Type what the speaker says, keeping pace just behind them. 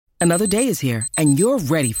Another day is here, and you're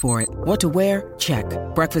ready for it. What to wear? Check.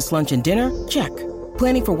 Breakfast, lunch, and dinner? Check.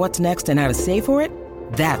 Planning for what's next and how to save for it?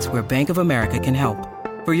 That's where Bank of America can help.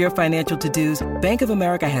 For your financial to-dos, Bank of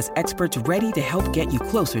America has experts ready to help get you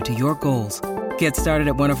closer to your goals. Get started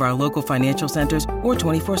at one of our local financial centers or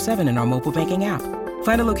 24/7 in our mobile banking app.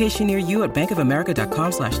 Find a location near you at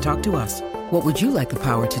bankofamerica.com/talktous. What would you like the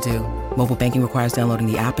power to do? Mobile banking requires downloading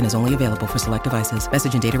the app and is only available for select devices.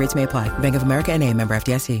 Message and data rates may apply. Bank of America N.A., member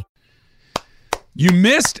FDIC. You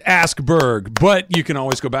missed Ask Berg, but you can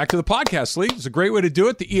always go back to the podcast, Lee. It's a great way to do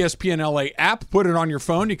it. The ESPN LA app, put it on your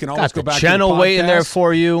phone. You can always go back to the channel podcast. waiting there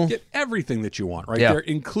for you. Get everything that you want right there,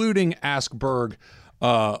 including Ask Berg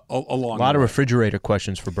along. A lot of refrigerator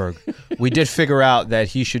questions for Berg. We did figure out that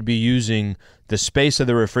he should be using the space of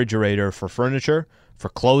the refrigerator for furniture, for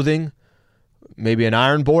clothing, maybe an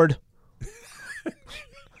iron board.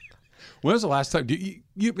 When was the last time? I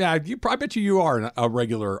bet you are a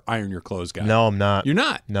regular iron your clothes guy. No, I'm not. You're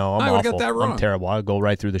not? No, I'm I awful. Got that wrong. I'm terrible. I'll go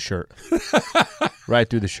right through the shirt. Right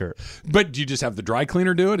through the shirt. But do you just have the dry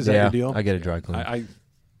cleaner do it? Is that your deal? I get a dry cleaner.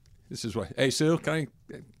 This is what. Hey, Sue, can I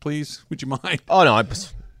please? Would you mind? Oh no,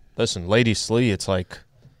 listen, Lady Slee. It's like,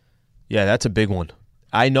 yeah, that's a big one.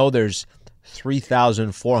 I know there's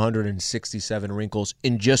 3,467 wrinkles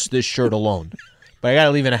in just this shirt alone, but I got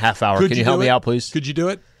to leave in a half hour. Can you help me out, please? Could you do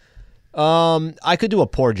it? I could do a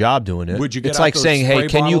poor job doing it. Would you get it's like saying, "Hey,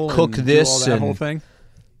 can you cook this?" And whole thing.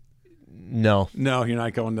 No, you're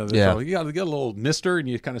not going to. Yeah. You got to get a little mister, and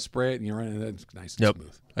you kind of spray it, and you run it. It's nice and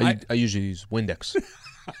smooth. I usually use Windex.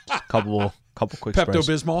 A couple quick sprays.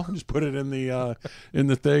 Pepto-Bismol. Just put it in the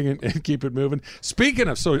thing and keep it moving. Speaking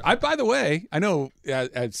of, by the way, I know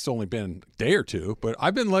it's only been a day or two, but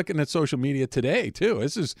I've been looking at social media today too.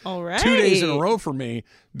 This is 2 days in a row for me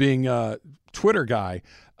being a Twitter guy.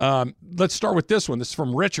 Let's start with this one. This is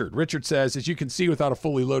from Richard. Richard says, as you can see, without a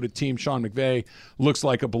fully loaded team, Sean McVay looks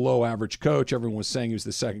like a below-average coach. Everyone was saying he was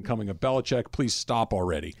the second coming of Belichick. Please stop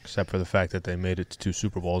already. Except for the fact that they made it to 2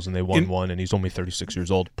 Super Bowls and they won one, and he's only 36 years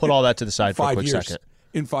old. Put all that to the side for a quick second.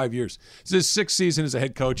 In 5 years. This is his 6th season as a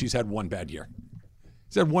head coach. He's had one bad year.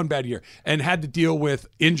 He's had one bad year and had to deal with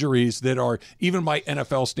injuries that are, even by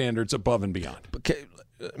NFL standards, above and beyond. Okay,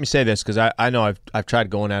 let me say this, because I know I've tried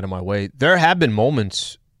going out of my way. There have been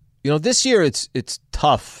moments. This year it's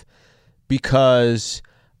tough because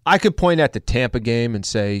I could point at the Tampa game and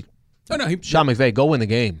say, Sean McVay, go win the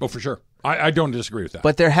game. Oh, for sure. I don't disagree with that.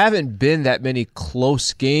 But there haven't been that many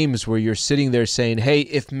close games where you're sitting there saying, hey,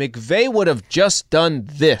 if McVay would have just done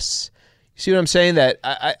this. You see what I'm saying? That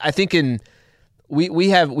I think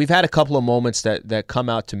we've had a couple of moments that come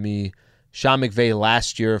out to me. Sean McVay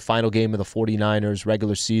last year, final game of the 49ers,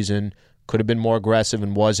 regular season, could have been more aggressive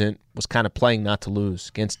and wasn't, was kind of playing not to lose.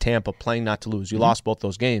 Against Tampa, playing not to lose. You lost both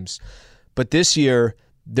those games. But this year,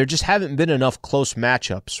 there just haven't been enough close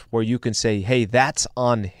matchups where you can say, hey, that's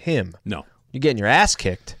on him. No. You're getting your ass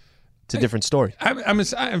kicked. It's a different story.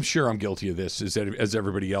 I'm sure I'm guilty of this as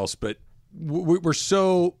everybody else, but we're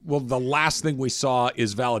so, the last thing we saw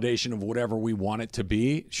is validation of whatever we want it to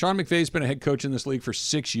be. Sean McVay's been a head coach in this league for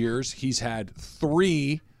 6 years. He's had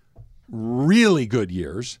 3 really good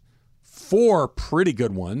years, 4 pretty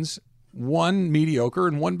good ones, 1 mediocre,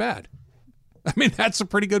 and 1 bad. I mean, that's a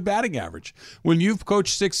pretty good batting average. When you've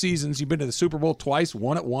coached 6 seasons, you've been to the Super Bowl twice,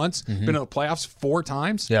 won it once, been to the playoffs 4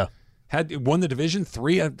 times, won the division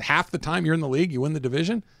 3, half the time you're in the league, you win the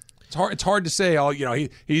division. It's hard to say.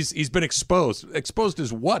 He's been exposed. Exposed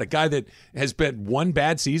as what? A guy that has been 1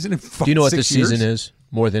 bad season in 6 years? Do you know what this season is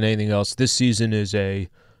more than anything else? This season is a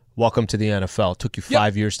welcome to the NFL. It took you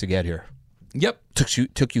 5 years to get here. Yep.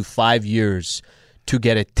 Took you 5 years to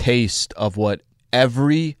get a taste of what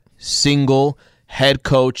every single head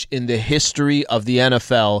coach in the history of the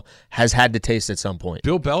NFL has had to taste at some point.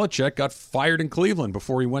 Bill Belichick got fired in Cleveland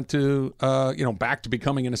before he went to back to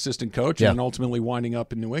becoming an assistant coach and then ultimately winding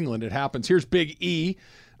up in New England. It happens. Here's Big E.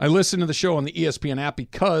 I listened to the show on the ESPN app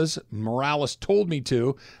because Morales told me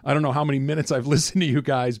to. I don't know how many minutes I've listened to you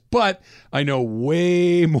guys, but I know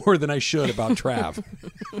way more than I should about Trav.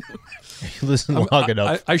 You listen long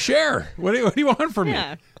enough. I share. What do you want from me?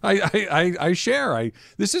 I share.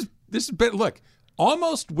 This has been, look,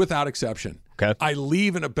 almost without exception. Okay. I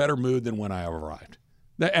leave in a better mood than when I arrived.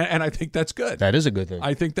 And I think that's good. That is a good thing.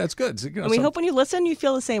 I think that's good. So, and we hope when you listen, you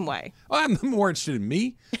feel the same way. I'm more interested in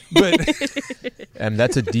me, but and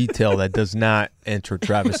that's a detail that does not enter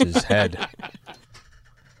Travis's head.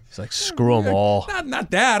 It's like, screw them all.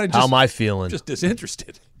 Not that. How am I feeling? Just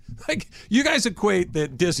disinterested. Like, you guys equate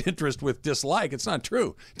that disinterest with dislike. It's not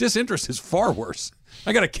true. Disinterest is far worse.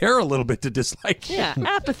 I got to care a little bit to dislike. Yeah,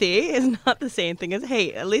 apathy is not the same thing as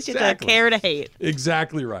hate. At least you have to care to hate.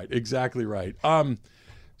 Exactly right.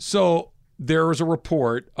 So there was a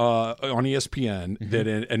report on ESPN that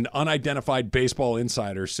an unidentified baseball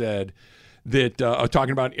insider said that,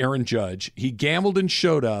 talking about Aaron Judge, he gambled and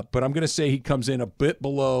showed up, but I'm going to say he comes in a bit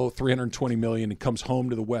below $320 million and comes home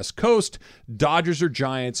to the West Coast. Dodgers or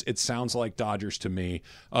Giants? It sounds like Dodgers to me.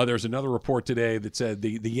 There's another report today that said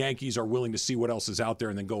the Yankees are willing to see what else is out there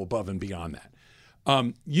and then go above and beyond that.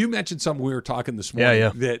 You mentioned something we were talking this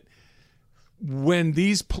morning that when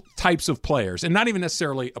these types of players, and not even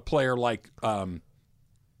necessarily a player like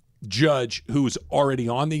Judge, who's already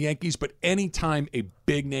on the Yankees, but anytime a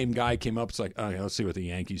big name guy came up, it's like, okay, let's see what the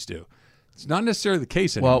Yankees do. It's not necessarily the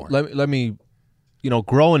case anymore. Well, let me,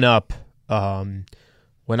 growing up,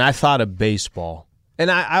 when I thought of baseball,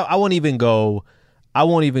 and I won't even go.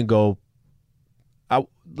 Let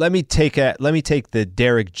me take the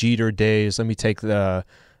Derek Jeter days. Let me take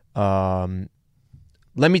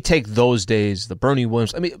those days, the Bernie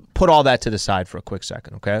Williams. Let me put all that to the side for a quick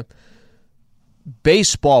second, okay?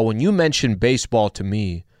 Baseball, when you mention baseball to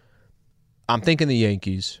me, I'm thinking the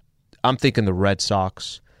Yankees. I'm thinking the Red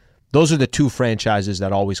Sox. Those are the two franchises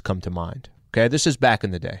that always come to mind. Okay, this is back in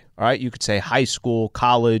the day. All right, you could say high school,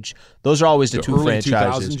 college. Those are always the two franchises.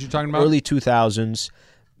 Early 2000s you're talking about? Early 2000s.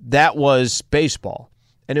 That was baseball.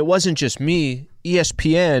 And it wasn't just me.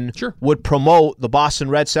 ESPN would promote the Boston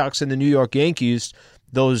Red Sox and the New York Yankees.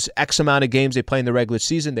 Those X amount of games they play in the regular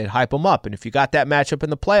season, they'd hype them up. And if you got that matchup in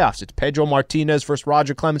the playoffs, it's Pedro Martinez versus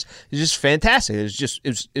Roger Clemens. It's just fantastic. It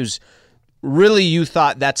was really, you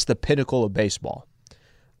thought that's the pinnacle of baseball.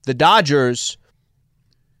 The Dodgers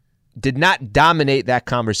did not dominate that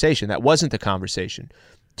conversation. That wasn't the conversation.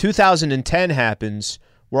 2010 happens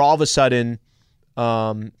where all of a sudden,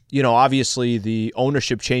 obviously the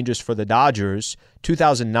ownership changes for the Dodgers.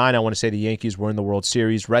 2009, I want to say the Yankees were in the World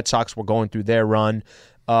Series. Red Sox were going through their run.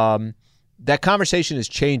 That conversation is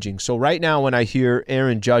changing. So right now when I hear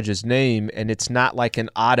Aaron Judge's name and it's not like an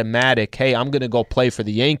automatic, hey, I'm going to go play for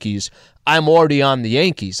the Yankees, I'm already on the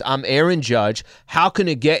Yankees. I'm Aaron Judge. How can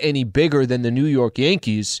it get any bigger than the New York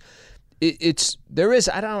Yankees? I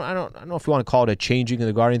don't know if you want to call it a changing of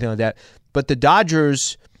the guard or anything like that, but the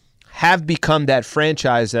Dodgers have become that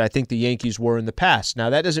franchise that I think the Yankees were in the past. Now,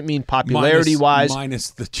 that doesn't mean popularity-wise.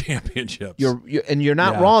 Minus the championships. You're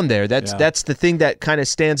not wrong there. That's the thing that kind of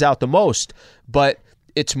stands out the most. But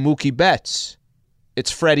it's Mookie Betts.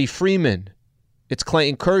 It's Freddie Freeman. It's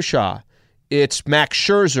Clayton Kershaw. It's Max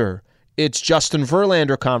Scherzer. It's Justin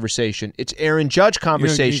Verlander conversation. It's Aaron Judge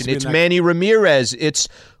conversation. It's Manny Ramirez. It's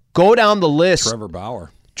go down the list. Trevor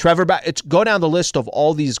Bauer. It's go down the list of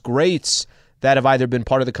all these greats that have either been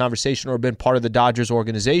part of the conversation or been part of the Dodgers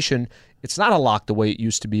organization. It's not a lock the way it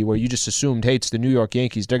used to be where you just assumed, hey, it's the New York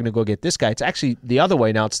Yankees. They're going to go get this guy. It's actually the other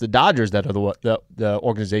way now. It's the Dodgers that are the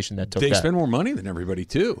organization that took that. They spend more money than everybody,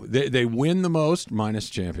 too. They win the most,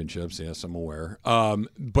 minus championships. Yes, I'm aware.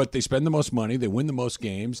 But they spend the most money. They win the most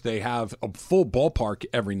games. They have a full ballpark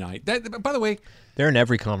every night. By the way, they're in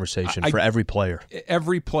every conversation for every player.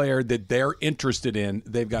 Every player that they're interested in,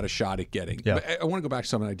 they've got a shot at getting. Yeah. But I want to go back to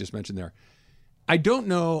something I just mentioned there. I don't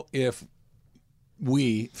know if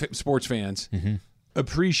we, sports fans,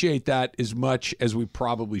 appreciate that as much as we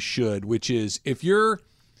probably should, which is if you're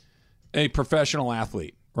a professional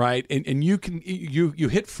athlete, right, and you can you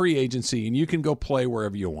hit free agency and you can go play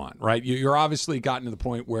wherever you want, right? You're obviously gotten to the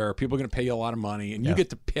point where people are going to pay you a lot of money and you get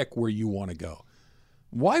to pick where you want to go.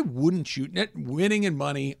 Why wouldn't you? Winning and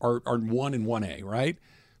money are 1 and 1A, right?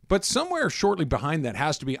 But somewhere shortly behind that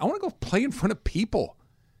has to be, I want to go play in front of people.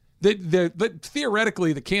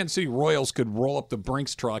 Theoretically, the Kansas City Royals could roll up the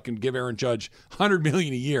Brinks truck and give Aaron Judge $100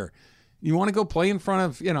 million a year. You want to go play in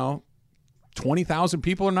front of 20,000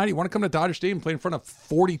 people a night? You want to come to Dodger Stadium and play in front of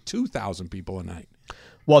 42,000 people a night?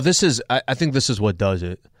 Well, I think this is what does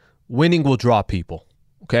it. Winning will draw people.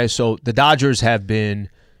 Okay, so the Dodgers have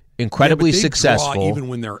been incredibly successful, draw even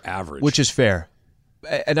when they're average, which is fair.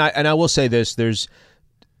 And I will say this: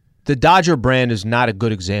 the Dodger brand is not a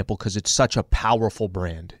good example because it's such a powerful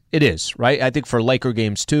brand. It is, right? I think for Laker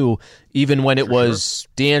games, too, even when it was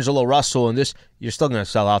D'Angelo Russell and this, you're still going to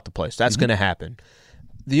sell out the place. That's going to happen.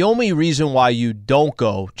 The only reason why you don't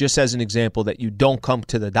go, just as an example, that you don't come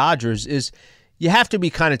to the Dodgers is you have to be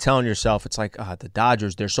kind of telling yourself, it's like, the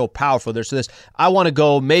Dodgers, they're so powerful. They're so this. I want to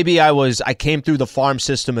go. Maybe I came through the farm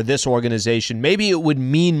system of this organization. Maybe it would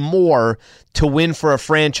mean more to win for a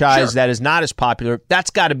franchise that is not as popular. That's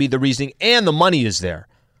got to be the reasoning, and the money is there.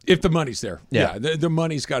 If the money's there. Yeah, the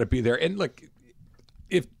money's got to be there. And look,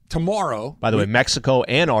 if tomorrow. By the way, Mexico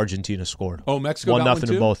and Argentina scored. Oh, Mexico got 1-0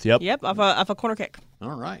 to both. Yep. Yep, off a corner kick.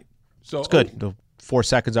 All right. So It's good. The 4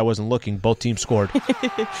 seconds I wasn't looking, both teams scored. So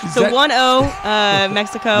 1-0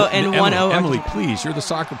 Mexico and 1-0 Emily, Argentina. please, you're the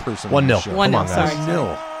soccer person. 1-0. on the show. 1-0, Come on, guys. sorry.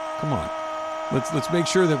 1-0. Come on. Let's make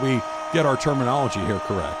sure that we get our terminology here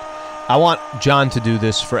correct. I want John to do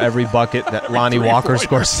this for every bucket that Lonnie Walker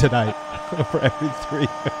scores tonight. For every 3.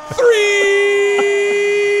 3!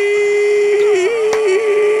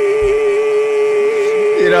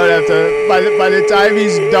 You don't have to. By the time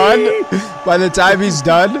he's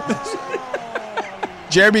done,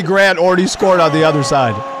 Jeremy Grant already scored on the other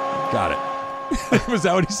side. Got it. Was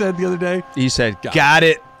that what he said the other day? He said, "Got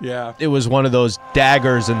it." Yeah. It was one of those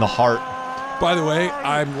daggers in the heart. By the way,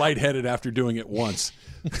 I'm lightheaded after doing it once.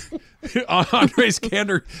 Andres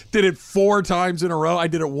Kander did it 4 times in a row. I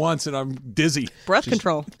did it once, and I'm dizzy. Breath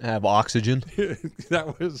control. Have oxygen.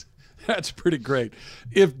 That's pretty great.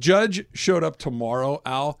 If Judge showed up tomorrow,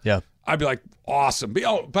 Al, Yeah. I'd be like, awesome.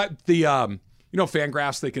 But the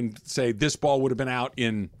Fangraphs, they can say this ball would have been out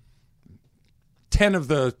in 10 of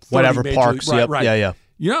the 30 Whatever major parks. Right, Yep. right. Yeah.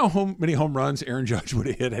 You know how many home runs Aaron Judge would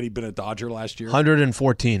have hit had he been a Dodger last year?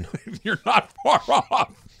 114. You're not far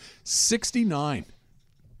off. 69.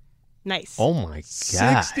 Nice. Oh my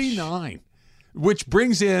gosh. 69. Which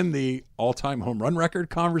brings in the all-time home run record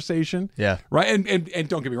conversation. Yeah. Right? And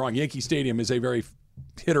don't get me wrong, Yankee Stadium is a very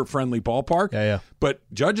hitter-friendly ballpark. Yeah. But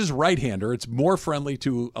Judge is right-hander. It's more friendly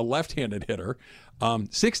to a left-handed hitter.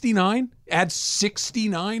 69? Add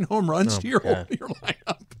 69 home runs to your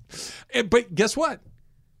lineup. But guess what?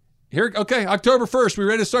 October 1st, we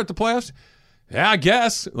ready to start the playoffs? Yeah, I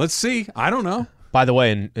guess. Let's see. I don't know. By the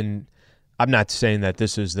way, and I'm not saying that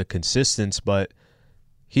this is the consistency, but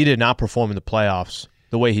he did not perform in the playoffs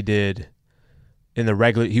the way he did in the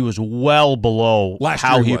regular. He was well below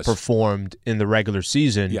how he performed in the regular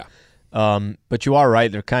season. Yeah. But you are right.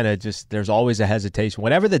 They're kind of there's always a hesitation.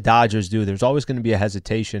 Whatever the Dodgers do, there's always going to be a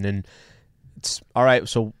hesitation. And it's all right.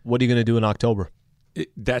 So what are you going to do in October?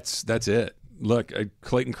 That's it. Look,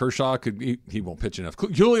 Clayton Kershaw he won't pitch enough.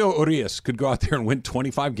 Julio Urias could go out there and win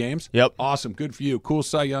 25 games. Yep. Awesome. Good for you. Cool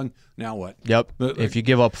Cy Young. Now what? Yep. If you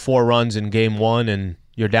give up 4 runs in game 1 and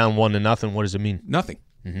you're down 1-0, what does it mean? Nothing.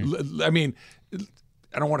 Mm-hmm. I mean,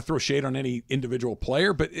 I don't want to throw shade on any individual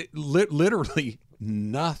player, but literally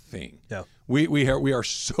nothing. Yeah. We are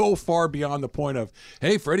so far beyond the point of,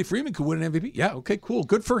 hey, Freddie Freeman could win an MVP. Yeah, okay, cool.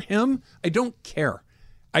 Good for him. I don't care.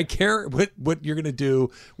 I care what you're going to do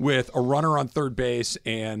with a runner on third base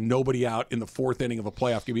and nobody out in the 4th inning of a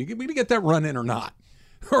playoff game. Are we going to get that run in or not?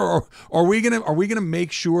 Or are we going to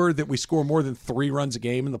make sure that we score more than 3 runs a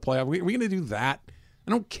game in the playoff? Are we going to do that?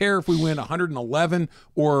 I don't care if we win 111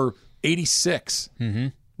 or 86. Mm-hmm.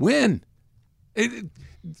 Win.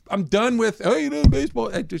 I'm done with baseball.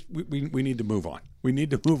 We need to move on. We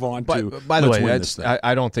need to move on to. By the way, this thing.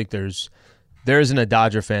 I don't think there isn't a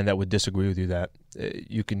Dodger fan that would disagree with you that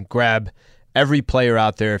you can grab every player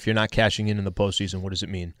out there. If you're not cashing in the postseason, what does it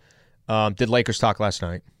mean? Did Lakers talk last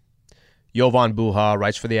night? Jovan Buha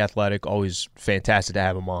writes for The Athletic. Always fantastic to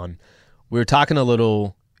have him on. We were talking a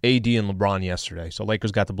little AD and LeBron yesterday. So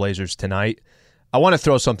Lakers got the Blazers tonight. I want to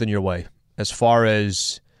throw something your way as far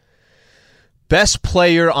as best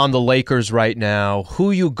player on the Lakers right now,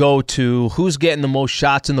 who you go to, who's getting the most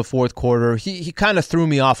shots in the 4th quarter. He kind of threw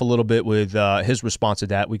me off a little bit with his response to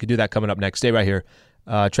that. We could do that coming up next. Stay right here.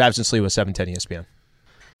 Travis and Slee with 710 ESPN.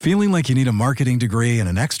 Feeling like you need a marketing degree and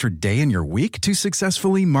an extra day in your week to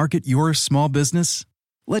successfully market your small business?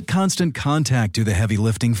 Let Constant Contact do the heavy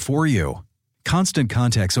lifting for you. Constant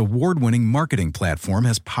Contact's award-winning marketing platform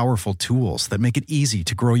has powerful tools that make it easy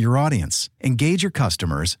to grow your audience, engage your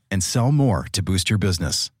customers, and sell more to boost your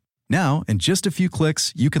business. Now, in just a few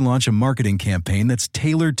clicks, you can launch a marketing campaign that's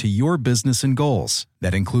tailored to your business and goals.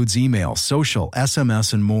 That includes email, social,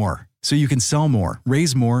 SMS, and more. So you can sell more,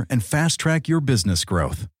 raise more, and fast-track your business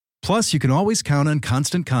growth. Plus, you can always count on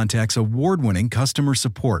Constant Contact's award-winning customer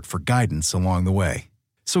support for guidance along the way.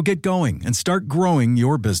 So get going and start growing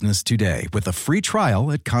your business today with a free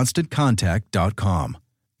trial at ConstantContact.com.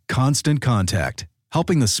 Constant Contact,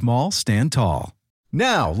 helping the small stand tall.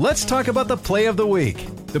 Now, let's talk about the play of the week.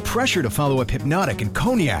 The pressure to follow up Hypnotic and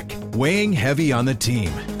Cognac, weighing heavy on the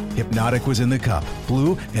team. Hypnotic was in the cup,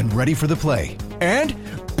 blue, and ready for the play. And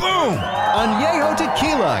boom! Añejo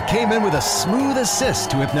Tequila came in with a smooth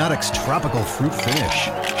assist to Hypnotic's tropical fruit finish.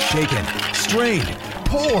 Shaken, strained,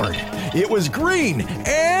 poured. It was green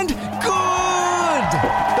and good!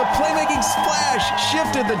 The playmaking splash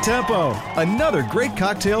shifted the tempo. Another great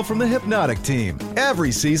cocktail from the Hypnotic team.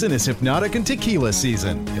 Every season is Hypnotic and Tequila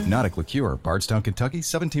season. Hypnotic Hypnotic Liqueur, Bardstown, Kentucky,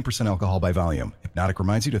 17% alcohol by volume. Hypnotic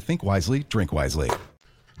reminds you to think wisely, drink wisely.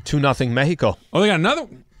 2-0 Mexico. Oh, they got another.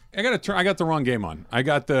 I got the wrong game on. I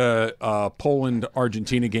got the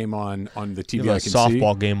Poland-Argentina game on the TV. You have a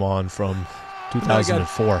softball game on from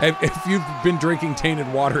 2004. If you've been drinking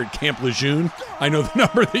tainted water at Camp Lejeune, I know the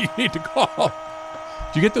number that you need to call.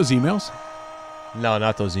 Did you get those emails? No,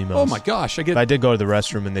 not those emails. Oh, my gosh. I did go to the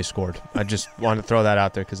restroom and they scored. I just wanted to throw that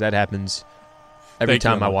out there because that happens every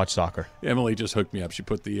time I watch soccer. Emily just hooked me up. She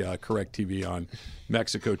put the correct TV on.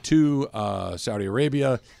 Mexico 2, Saudi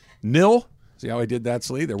Arabia 0. See how I did that,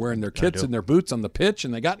 Slee? They're wearing their kits and their boots on the pitch,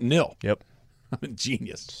 and they got 0. Yep. I'm a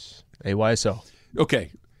genius. AYSO.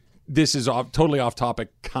 Okay. This is totally off topic,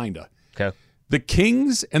 kind of. Okay. The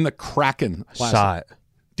Kings and the Kraken last Saw night. it.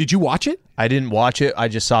 Did you watch it? I didn't watch it. I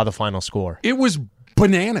just saw the final score. It was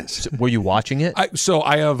bananas. Were you watching it?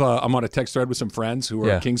 I'm on a text thread with some friends who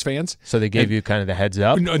are Kings fans. So they gave you kind of the heads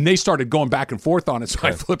up? And they started going back and forth on it, so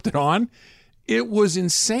I flipped it on. It was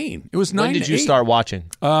insane. It was 9-8. When did you start watching?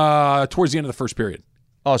 Towards the end of the first period.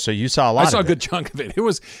 Oh, so you saw a lot of it. I saw a good chunk of it. It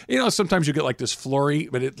was, sometimes you get like this flurry,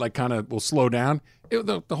 but it like kind of will slow down.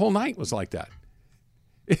 The whole night was like that.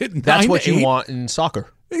 That's what you want in soccer.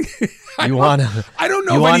 I don't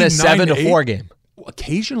know. You want a 7-4 game.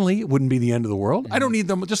 Occasionally, it wouldn't be the end of the world. I don't need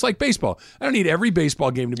them, just like baseball. I don't need every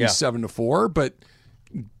baseball game to be 7-4, but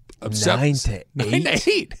 9-8.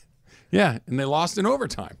 9-8. Yeah, and they lost in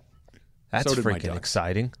overtime. That's freaking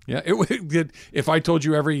exciting. Yeah, if I told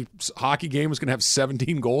you every hockey game was going to have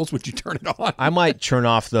 17 goals, would you turn it on? I might turn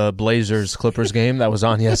off the Blazers-Clippers game that was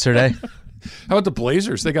on yesterday. How about the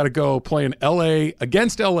Blazers? They got to go play in L.A.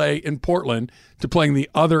 against L.A. in Portland to playing the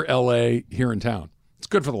other L.A. here in town. It's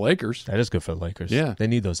good for the Lakers. That is good for the Lakers. Yeah. They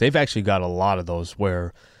need those. They've actually got a lot of those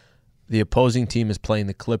where the opposing team is playing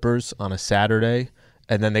the Clippers on a Saturday,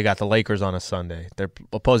 and then they got the Lakers on a Sunday. Their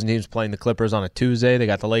opposing team's playing the Clippers on a Tuesday. They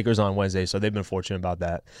got the Lakers on Wednesday, so they've been fortunate about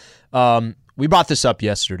that. We brought this up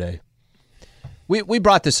yesterday. We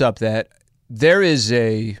brought this up that there is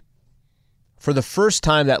for the first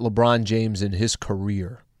time that LeBron James in his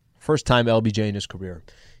career, first time LBJ in his career,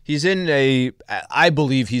 I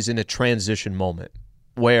believe he's in a transition moment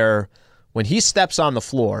where when he steps on the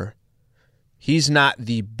floor, he's not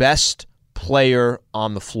the best player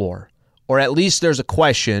on the floor. Or at least there's a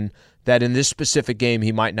question that in this specific game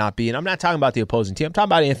he might not be. And I'm not talking about the opposing team. I'm talking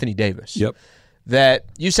about Anthony Davis. Yep. That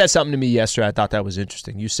you said something to me yesterday. I thought that was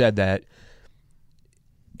interesting. You said that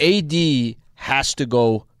AD has to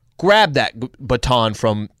go grab that baton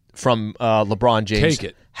from LeBron James. Take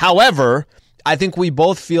it. However, I think we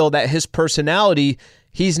both feel that his personality,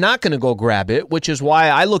 he's not going to go grab it, which is why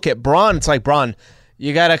I look at Bron. It's like, Bron,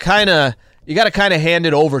 you got to kind of hand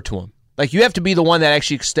it over to him. Like, you have to be the one that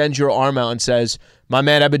actually extends your arm out and says, my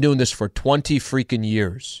man, I've been doing this for 20 freaking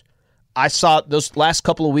years. I saw those last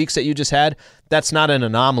couple of weeks that you just had. That's not an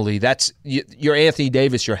anomaly. You're Anthony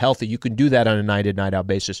Davis. You're healthy. You can do that on a night-in, night-out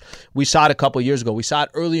basis. We saw it a couple of years ago. We saw it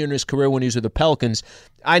earlier in his career when he was with the Pelicans.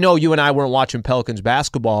 I know you and I weren't watching Pelicans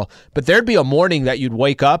basketball, but there'd be a morning that you'd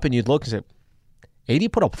wake up and you'd look and say,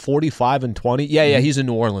 AD put up 45 and 20? Yeah, he's in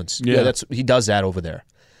New Orleans. Yeah, he does that over there.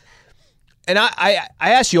 And I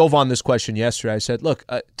asked Jovan this question yesterday. I said, look,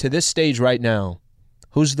 to this stage right now,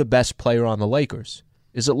 who's the best player on the Lakers?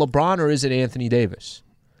 Is it LeBron or is it Anthony Davis?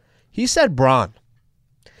 He said Bron.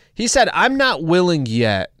 He said, I'm not willing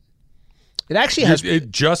yet. It actually has...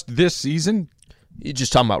 just this season? You're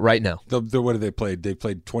just talking about right now. What have they played? They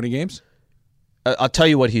played 20 games? I'll tell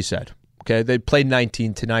you what he said. Okay, they played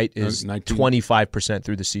 19. Tonight is 19. 25%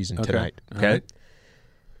 through the season tonight. Okay? Right.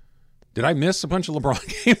 Did I miss a bunch of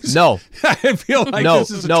LeBron games? No. I feel like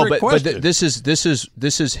this is a trick question. But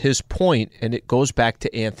this is his point, and it goes back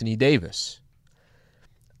to Anthony Davis.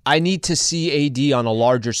 I need to see AD on a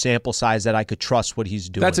larger sample size that I could trust what he's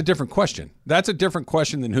doing. That's a different question. That's a different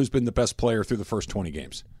question than who's been the best player through the first 20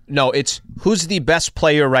 games. No, it's who's the best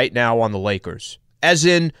player right now on the Lakers. As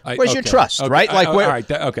in, where's your trust, right? Like,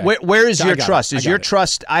 where is your trust? Is your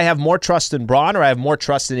trust, I have more trust in Bron or I have more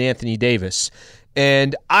trust in Anthony Davis?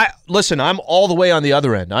 And I'm all the way on the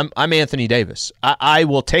other end. I'm Anthony Davis. I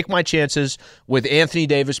will take my chances with Anthony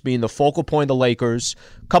Davis being the focal point of the Lakers.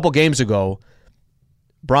 A couple games ago,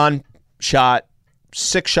 Bron shot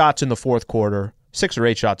 6 shots in the fourth quarter, 6 or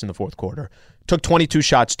 8 shots in the fourth quarter, took 22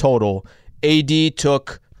 shots total. AD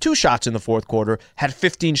took 2 shots in the fourth quarter, had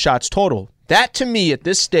 15 shots total. That, to me, at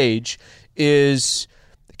this stage,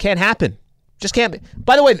 can't happen. Just can't be.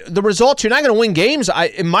 By the way, the results, you're not going to win games.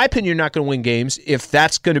 In my opinion, you're not going to win games if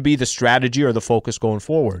that's going to be the strategy or the focus going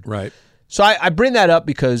forward. Right. So I bring that up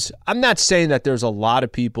because I'm not saying that there's a lot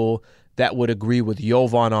of people that would agree with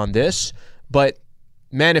Jovan on this, but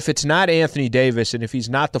man, if it's not Anthony Davis and if he's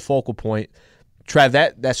not the focal point, Trev,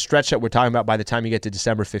 that stretch that we're talking about by the time you get to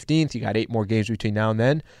December 15th, you got 8 more games between now and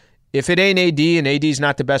then. If it ain't AD and AD's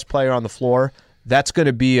not the best player on the floor, that's going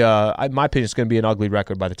to be, in my opinion, it's going to be an ugly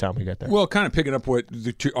record by the time we get there. Well, kind of picking up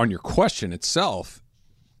on your question itself,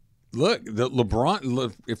 look,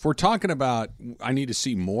 if we're talking about I need to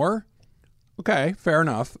see more, okay, fair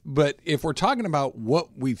enough. But if we're talking about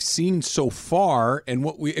what we've seen so far and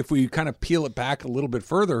if we kind of peel it back a little bit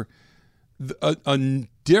further, a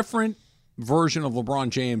different version of LeBron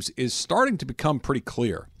James is starting to become pretty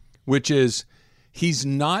clear, which is he's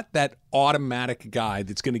not that automatic guy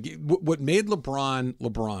that's going to get what made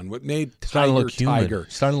LeBron, what made Tiger.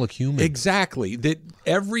 Starting to look human. Exactly. That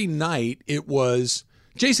every night it was.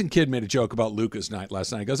 Jason Kidd made a joke about Luka's night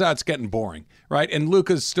last night. He goes, it's getting boring, right? And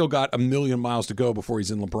Luka's still got a million miles to go before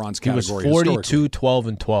he's in LeBron's category. He was 42, 12,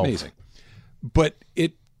 and 12. Amazing. But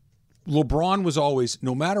LeBron was always,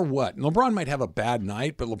 no matter what, and LeBron might have a bad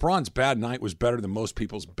night, but LeBron's bad night was better than most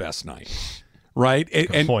people's best night, right?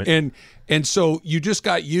 And so you just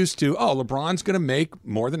got used to, LeBron's going to make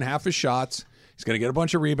more than half his shots. He's going to get a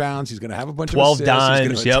bunch of rebounds. He's going to have a bunch of assists. 12 dimes.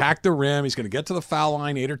 He's going to attack the rim. He's going to get to the foul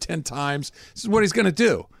line 8 or 10 times. This is what he's going to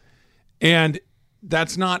do. And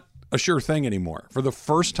that's not a sure thing anymore. For the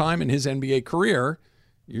first time in his NBA career,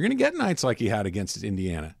 you're going to get nights like he had against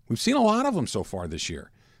Indiana. We've seen a lot of them so far this year.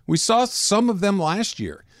 We saw some of them last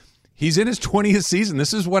year. He's in his 20th season.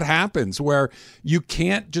 This is what happens where you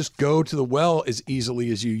can't just go to the well as easily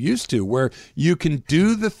as you used to, where you can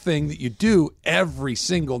do the thing that you do every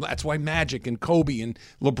single. That's why Magic and Kobe and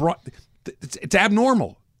LeBron, it's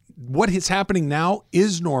abnormal. What is happening now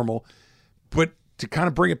is normal, but to kind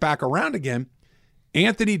of bring it back around again,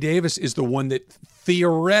 Anthony Davis is the one that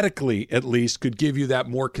theoretically, at least, could give you that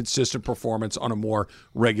more consistent performance on a more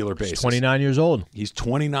regular basis. He's 29 years old. He's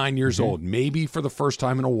 29 years old. Maybe for the first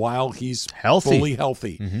time in a while, he's healthy. Fully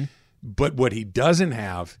healthy. But what he doesn't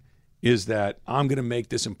have is that I'm going to make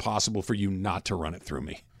this impossible for you not to run it through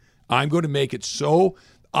me. I'm going to make it so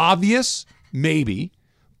obvious, maybe,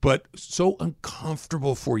 but so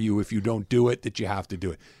uncomfortable for you if you don't do it that you have to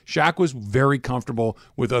do it. Shaq was very comfortable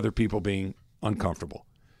with other people being uncomfortable.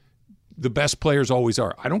 The best players always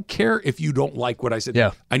are. I don't care if you don't like what I said.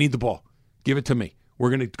 Yeah. I need the ball. Give it to me.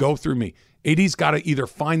 We're going to go through me. AD's got to either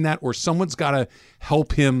find that or someone's got to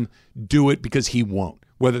help him do it because he won't.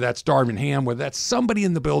 Whether that's Darvin Ham, whether that's somebody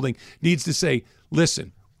in the building needs to say,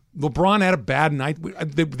 listen, LeBron had a bad night.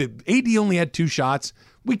 The AD only had 2 shots.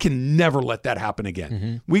 We can never let that happen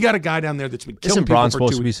again. We got a guy down there that's been killing people for 2 Isn't Bron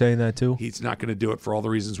supposed to be saying that too? He's not going to do it for all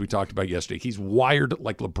the reasons we talked about yesterday. He's wired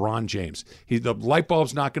like LeBron James. The light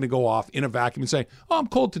bulb's not going to go off in a vacuum and say, I'm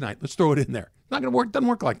cold tonight. Let's throw it in there. Not going to work. Doesn't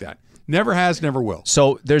work like that. Never has, never will.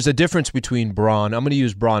 So there's a difference between Bron. I'm going to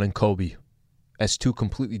use Bron and Kobe as 2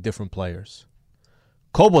 completely different players.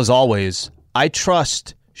 Kobe was always, I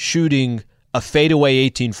trust shooting a fadeaway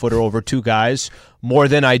 18-footer over 2 guys more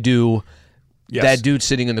than I do that dude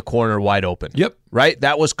sitting in the corner wide open. Yep. Right?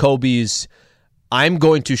 That was Kobe's, I'm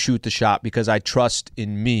going to shoot the shot because I trust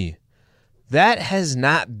in me. That has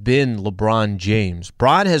not been LeBron James.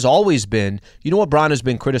 Bron has always been, you know what Bron has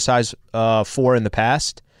been criticized for in the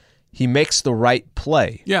past? He makes the right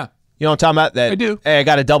play. Yeah. You know what I'm talking about? That, I do. Hey, I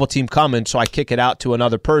got a double team coming, so I kick it out to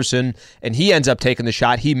another person, and he ends up taking the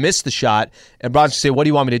shot. He missed the shot, and Bron say, what do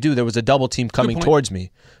you want me to do? There was a double team coming towards me.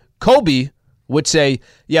 Kobe would say,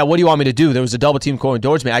 yeah, what do you want me to do? There was a double team going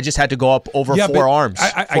towards me. I just had to go up over 4 arms.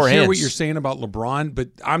 I hear what you're saying about LeBron, but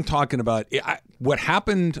I'm talking about what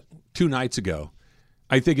happened 2 nights ago,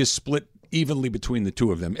 I think is split evenly between the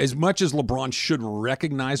 2 of them. As much as LeBron should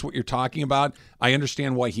recognize what you're talking about, I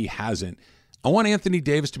understand why he hasn't. I want Anthony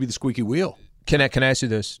Davis to be the squeaky wheel. Can I ask you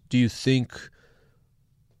this? Do you think,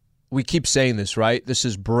 we keep saying this, right? This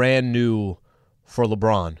is brand new for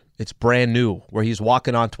LeBron. It's brand new, where he's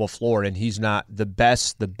walking onto a floor and he's not the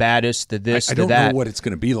best, the baddest, the this, the that. I don't know what it's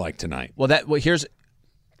going to be like tonight. Well, here's,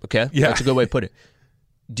 okay, that's a good way to put it.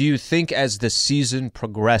 Do you think as the season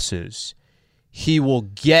progresses, he will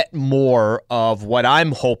get more of what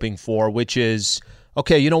I'm hoping for, which is,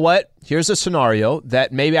 okay, you know what? Here's a scenario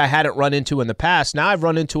that maybe I hadn't run into in the past. Now I've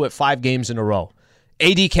run into it 5 games in a row.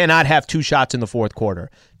 AD cannot have 2 shots in the 4th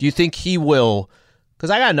quarter. Do you think he will? Because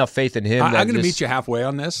I got enough faith in him. I'm going to meet you halfway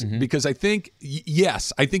on this because I think,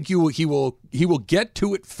 yes, I think he will get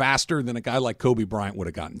to it faster than a guy like Kobe Bryant would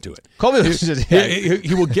have gotten to it.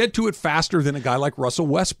 He will get to it faster than a guy like Russell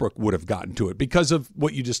Westbrook would have gotten to it because of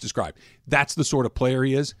what you just described. That's the sort of player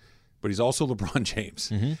he is, but he's also LeBron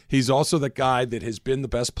James. He's also the guy that has been the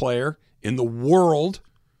best player in the world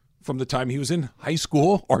from the time he was in high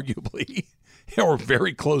school, arguably. or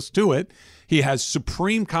very close to it. He has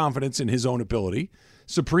supreme confidence in his own ability,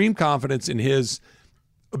 supreme confidence in his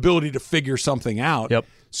ability to figure something out. Yep.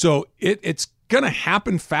 So it's going to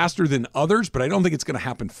happen faster than others, but I don't think it's going to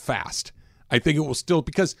happen fast. I think it will still,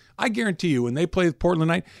 because I guarantee you when they play with Portland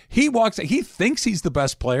tonight, he thinks he's the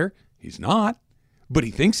best player. He's not, but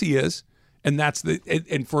he thinks he is. And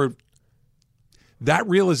and for that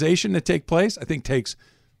realization to take place, I think takes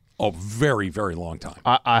a very, very long time.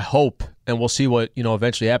 I hope, and we'll see what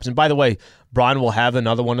eventually happens. And by the way, Bron will have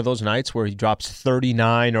another one of those nights where he drops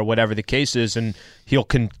 39 or whatever the case is, and he'll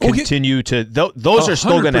continue to. Those are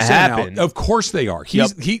still going to happen. Of course they are.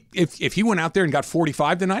 If he went out there and got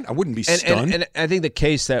 45 tonight, I wouldn't be stunned. And I think the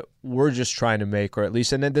case that we're just trying to make, or at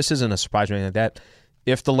least, and this isn't a surprise or anything like that,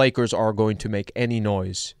 if the Lakers are going to make any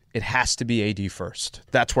noise, it has to be AD first.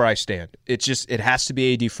 That's where I stand. It has to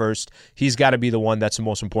be AD first. He's got to be the one that's the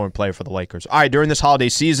most important player for the Lakers. All right, during this holiday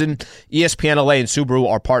season, ESPN LA and Subaru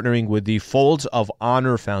are partnering with the Folds of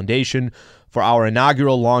Honor Foundation for our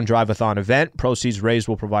inaugural Long Drive-a-thon event. Proceeds raised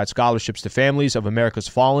will provide scholarships to families of America's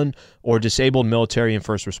fallen or disabled military and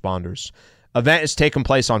first responders. Event is taking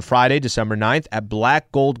place on Friday, December 9th at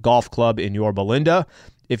Black Gold Golf Club in Yorba Linda.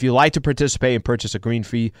 If you'd like to participate and purchase a green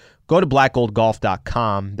fee, go to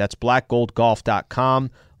blackgoldgolf.com. That's blackgoldgolf.com.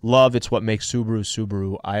 Love, it's what makes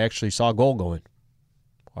Subaru. I actually saw a goal going.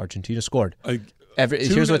 Argentina scored.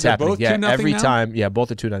 Here's what's happening. Yeah, every time. Yeah, both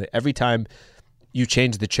are 2-0. Every time you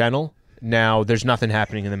change the channel, now there's nothing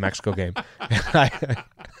happening in the Mexico game.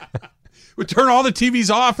 We turn all the TVs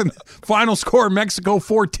off and final score, Mexico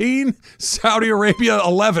 14, Saudi Arabia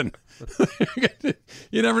 11.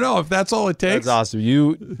 You never know if that's all it takes. That's awesome.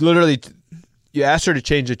 You literally you asked her to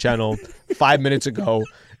change the channel 5 minutes ago,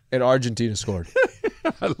 and Argentina scored.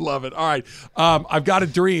 I love it. All right. I've got a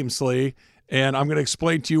dream, Slee, and I'm going to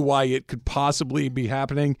explain to you why it could possibly be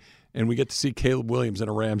happening, and we get to see Caleb Williams in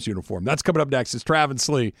a Rams uniform. That's coming up next. It's Travis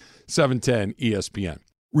Slee, 710 ESPN.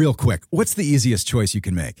 Real quick, what's the easiest choice you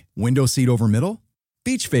can make? Window seat over middle?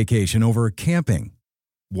 Beach vacation over camping?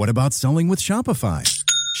 What about selling with Shopify?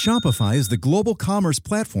 Shopify is the global commerce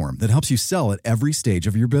platform that helps you sell at every stage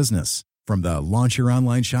of your business. From the launch your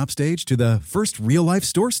online shop stage to the first real-life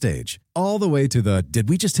store stage, all the way to the did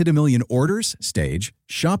we just hit 1 million orders stage,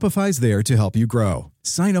 Shopify's there to help you grow.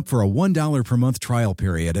 Sign up for a $1 per month trial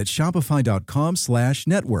period at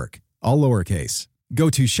shopify.com/network, all lowercase. Go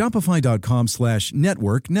to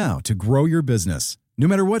shopify.com/network now to grow your business, no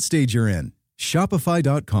matter what stage you're in.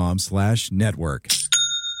 Shopify.com/network.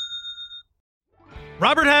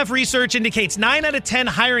 Robert Half research indicates 9 out of 10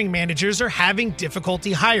 hiring managers are having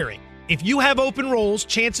difficulty hiring. If you have open roles,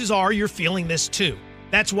 chances are you're feeling this too.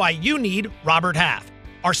 That's why you need Robert Half.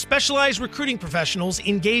 Our specialized recruiting professionals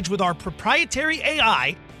engage with our proprietary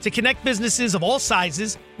AI to connect businesses of all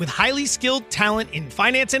sizes with highly skilled talent in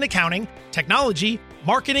finance and accounting, technology,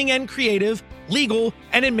 marketing and creative, legal,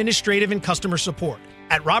 and administrative and customer support.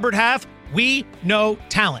 At Robert Half, we know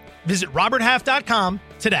talent. Visit roberthalf.com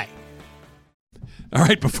today. All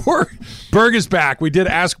right, before Berg is back, we did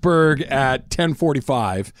ask Berg at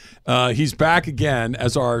 10:45. He's back again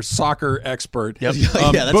as our soccer expert. Yep.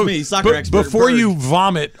 Yeah, that's me, soccer expert. Before Berg. you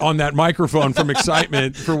vomit on that microphone from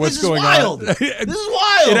excitement for what's going on. This is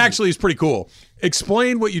wild. It actually is pretty cool.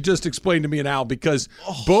 Explain what you just explained to me now, because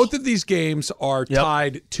both of these games are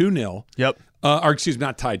tied 2-0. Yep. Or excuse me,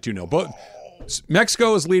 not tied 2-0. Both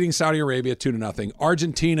Mexico is leading Saudi Arabia 2-0.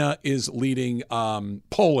 Argentina is leading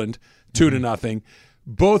Poland 2-0.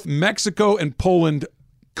 Both Mexico and Poland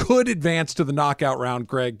could advance to the knockout round.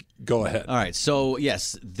 Greg, go ahead. All right. So,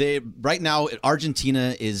 yes, right now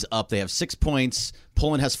Argentina is up. They have 6 points.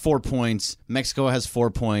 Poland has 4 points. Mexico has 4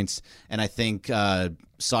 points. And I think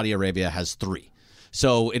Saudi Arabia has 3.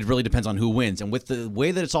 So it really depends on who wins. And with the way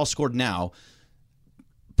that it's all scored now,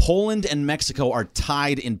 Poland and Mexico are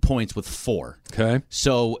tied in points with 4. Okay.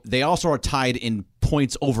 So they also are tied in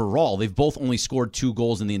points overall. They've both only scored 2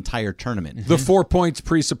 goals in the entire tournament. The 4 points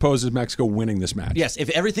presupposes Mexico winning this match. Yes, if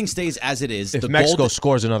everything stays as it is. If Mexico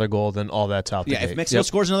scores another goal, then all that's out the gate. If Mexico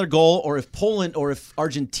scores another goal, or if Poland or if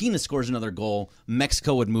Argentina scores another goal,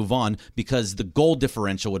 Mexico would move on because the goal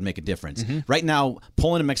differential would make a difference. Right now,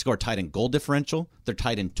 Poland and Mexico are tied in goal differential. They're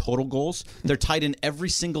tied in total goals. They're tied in every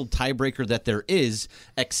single tiebreaker that there is,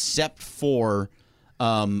 except for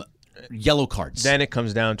yellow cards. Then it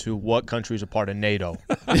comes down to what country is a part of NATO.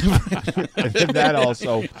 That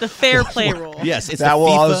also the fair play rule. Yes, it's that the will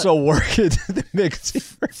FIFA, also work into the mix.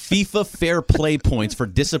 FIFA fair play points for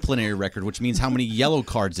disciplinary record, which means how many yellow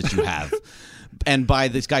cards that you have. And by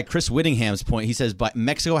this guy Chris Whittingham's point, he says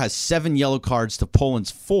Mexico has 7 yellow cards to Poland's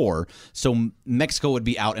 4, so Mexico would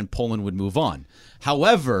be out and Poland would move on.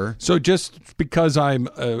 However, So just because I'm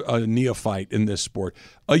a neophyte in this sport,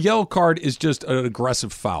 a yellow card is just an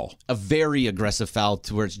aggressive foul. a very aggressive foul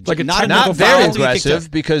to where it's Like a not technical Not foul very to get kicked out.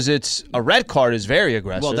 aggressive because it's a red card is very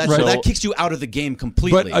aggressive. Well, So- that kicks you out of the game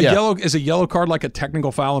completely. But a yellow card like a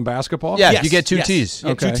technical foul in basketball? Yeah, Yes, you get two yes. Ts.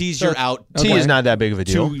 Yeah, Okay. 2 Ts, you're out. T is not that big of a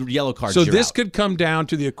deal. 2 yellow cards. So you're this out. could come down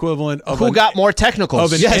to the equivalent of Who got more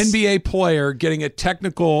technicals? of an Yes. NBA player getting a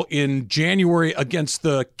technical in January against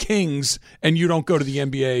the Kings, and you don't go to the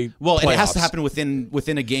NBA. Well, playoffs. it has to happen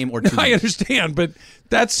within a game or two. I understand, but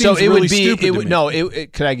that So seems it really would be. stupid It to would, me. no,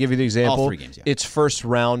 could I give you the example? 3 games, yeah. It's first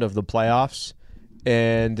round of the playoffs,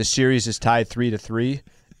 and the series is tied 3-3,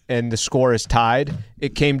 and the score is tied.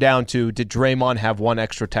 It came down to did Draymond have one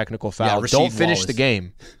extra technical foul? Rasheed Don't finish Wallace. the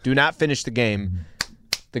game. Do not finish the game.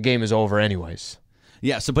 The game is over anyways.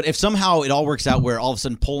 Yeah. So, but if somehow it all works out where all of a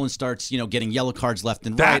sudden Poland starts, getting yellow cards left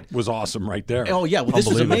and right. That was awesome right there. Oh yeah, well this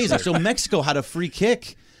was Unbelievable. amazing. So Mexico had a free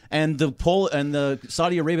kick, and the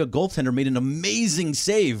Saudi Arabia goaltender made an amazing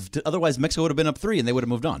save. Otherwise, Mexico would have been up 3, and they would have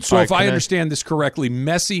moved on. So if I understand this correctly,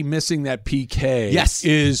 Messi missing that PK Yes.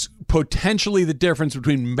 is potentially the difference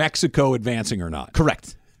between Mexico advancing or not.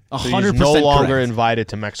 Correct. So 100% he's no longer correct. invited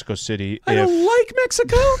to Mexico City. I don't like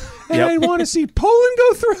Mexico, and Yep. I want to see Poland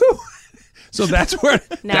go through. So that's where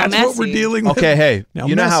Now that's what we're Messi. dealing with. Okay, hey, now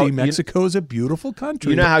you know how Mexico is a beautiful country.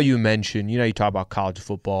 You know how you mentioned, you talk about college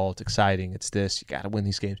football. It's exciting. It's this. You got to win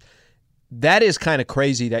these games. That is kind of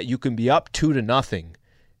crazy that you can be up 2-0,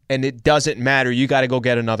 and it doesn't matter. You got to go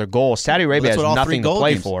get another goal. Saudi Arabia that's has what all 3 nothing to goal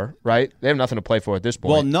play games- for, right? They have nothing to play for at this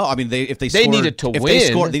point. Well, no, I mean if they They score, needed to if win. They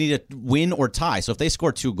score, they need to win or tie. So if they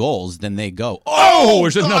score 2 goals, then they go. Oh,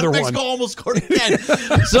 there's God, another Mexico one. almost scored again.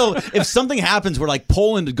 So if something happens where like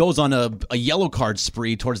Poland goes on a yellow card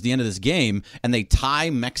spree towards the end of this game and they tie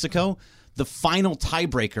Mexico, the final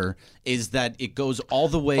tiebreaker is that it goes all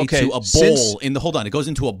the way Okay, to a bowl since- it goes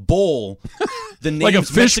into a bowl. The Like a names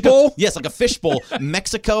fish Mexico- bowl? Yes, like a fish bowl.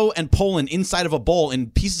 Mexico and Poland inside of a bowl in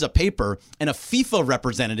pieces of paper, and a FIFA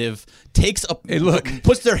representative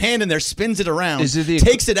puts their hand in there, spins it around, Is it the-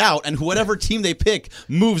 takes it out, and whatever team they pick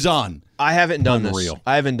moves on. I haven't done Unreal. this.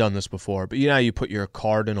 I haven't done this before, but you know how you put your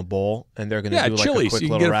card in a bowl and they're going to Yeah, do like Chili's. a quick You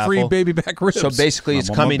can little get a raffle. free baby back ribs. So basically, it's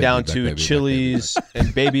I'm coming baby down back, to baby back, Chili's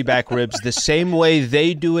and baby back ribs. The same way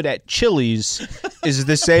they do it at Chili's is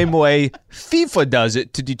the same way FIFA does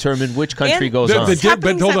it to determine which country And goes The- on. the It's di-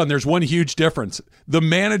 happening but hold some- on, there's one huge difference. The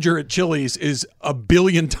manager at Chili's is 1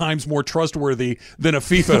 billion times more trustworthy than a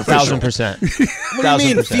FIFA official. 1,000%. What do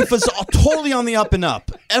you mean? FIFA's totally on the up and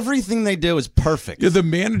up. Everything they do is perfect. Yeah, the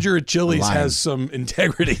manager at Chili's Lying. has some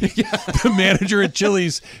integrity. The manager at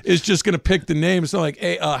Chili's is just going to pick the names. So like,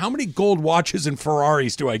 hey, how many gold watches and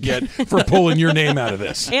Ferraris do I get for pulling your name out of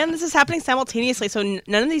this? And this is happening simultaneously, so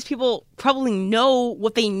none of these people probably know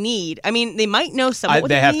what they need. I mean, they might know some what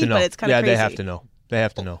they they have need, to know. but it's kind of Yeah, crazy. they have to know. They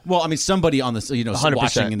have to know. Well, I mean, somebody on this, 100%.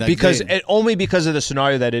 watching that because game. only because of the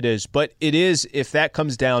scenario that it is, but it is if that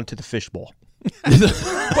comes down to the fishbowl. By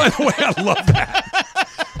the way, I love that.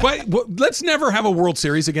 But let's never have a World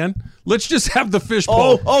Series again. Let's just have the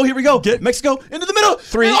fishbowl. Oh, here we go. Mexico into the middle.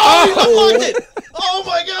 3. Oh, I blocked it. Oh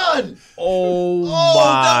my God. Oh, That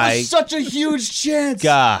my was such a huge chance.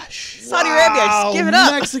 gosh. Saudi Arabia, just give it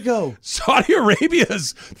up. Mexico. Saudi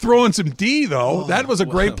Arabia's throwing some D though. That was a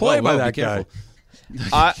great play whoa, by whoa, that be guy.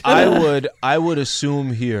 careful. I would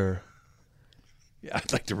assume here. Yeah,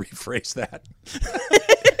 I'd like to rephrase that.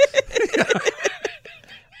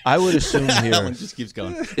 I would assume That here one just keeps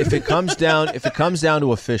going. if it comes down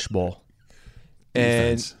to a fishbowl,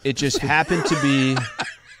 and Defense. it just happened to be,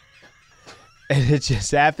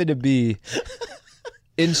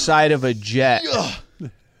 inside of a jet,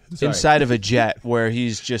 where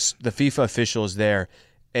he's just the FIFA official is there,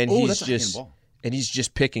 and Oh, he's that's a just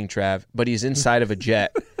handball. picking Trav, but he's inside of a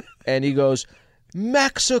jet, and he goes,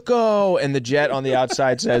 Mexico, and the jet on the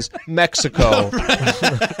outside says Mexico.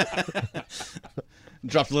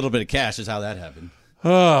 Dropped a little bit of cash is how that happened.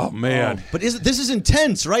 Oh man. But this is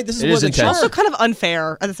intense, right? This is It what is the intense. Also, kind of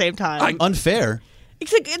unfair at the same time. unfair.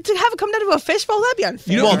 It's like, to have it come down to a fishbowl, that'd be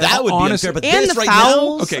unfair. Well, that would be honestly- unfair. But and this the right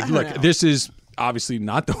fouls. Okay, I don't look, know. this is obviously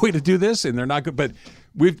not the way to do this, and they're not good. But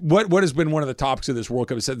what has been one of the topics of this World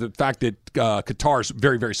Cup is the fact that Qatar is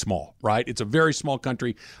very, very small, right? It's a very small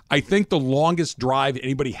country. I think the longest drive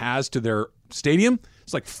anybody has to their stadium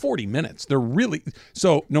is like 40 minutes. They're really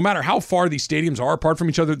so. No matter how far these stadiums are apart from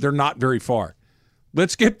each other, they're not very far.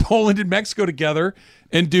 Let's get Poland and Mexico together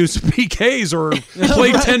and do some PKs or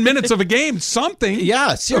play 10 minutes of a game. Something.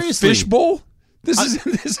 Yeah, A seriously. fishbowl.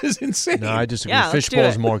 This is insane. No, I disagree. Yeah, let's do Fishbowl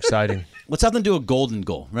is it. more exciting. Let's have them do a golden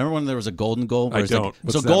goal. Remember when there was a golden goal? I it's like- don't.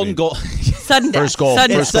 What's so that golden mean? goal. Sudden death. First goal.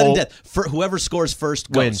 Sudden It's First death. sudden goal. death. Whoever scores first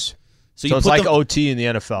goes. Wins. So So you it's put like them, OT in the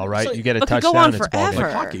NFL, right? So- You get a But could touchdown. go on it's ball game.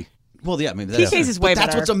 forever. Like hockey. Well, yeah, I mean, PKs is way but that's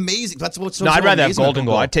better. what's amazing. That's what's so No, I'd rather have amazing about golden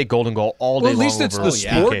goal. I'd take golden goal all day Well, at long least it's over the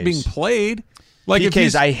PKs. sport being played. Like if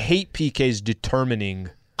PKs, you, I hate PKs determining.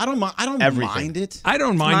 I don't Everything. mind it. I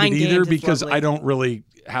don't mind Mind it either games, it's because lovely. I don't really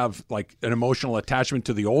have like an emotional attachment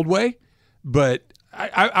to the old way. But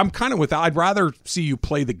I'm kind of with that. I'd rather see you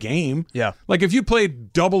play the game. Yeah. Like if you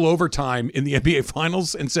played double overtime in the NBA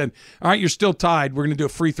Finals and said, "All right, you're still tied. We're going to do a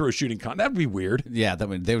free throw shooting con." That'd be weird. Yeah, that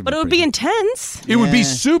would. They would. But it would be intense. It would be Yeah.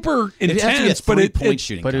 super It'd have to be a intense, but three-point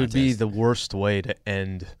shooting. But it would be contest. the worst way to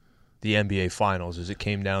end the NBA Finals, as it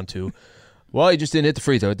came down to. Well, he just didn't hit the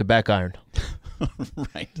free throw at the back iron.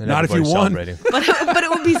 right. And Not if you everybody's won. celebrating. But it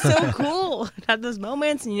would be so cool to have those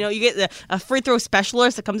moments, and you get a free throw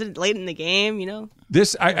specialist that comes in late in the game.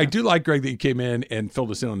 This I do like, Greg, that you came in and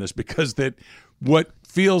filled us in on this because that what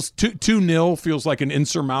feels 2-0 feels like an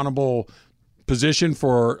insurmountable position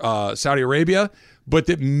for Saudi Arabia, but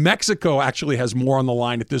that Mexico actually has more on the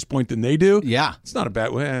line at this point than they do. Yeah. It's not a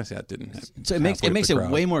bad way. That didn't. So it makes halfway it up the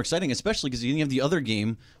crowd. way more exciting, especially because you have the other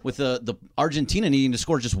game with the Argentina needing to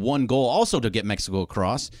score just one goal, also to get Mexico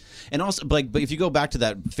across, and also but if you go back to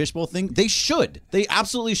that fishbowl thing, they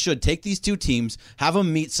absolutely should take these two teams, have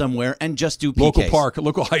them meet somewhere, and just do PKs. Local park,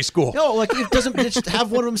 local high school. No, like it doesn't just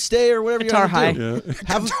have one of them stay or whatever. Guitar you high. do.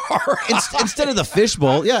 Have instead of the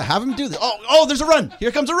fishbowl, yeah, have them do this. Oh, there's a run.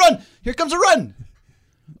 Here comes a run. Here comes a run.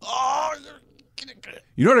 Oh,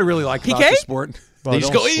 You know what I really like about PK? the sport? Well, They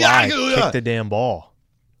just don't go, slide. yeah. Kick the damn ball.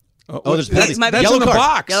 Oh, there's that's, penalties. that's Yellow in the card.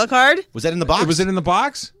 box. Yellow card. Was that in the box? Was it in the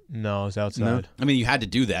box? No, it's outside. I mean, you had to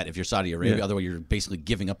do that if you're Saudi Arabia. Yeah. Otherwise, you're basically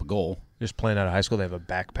giving up a goal. Just playing out of high school, they have a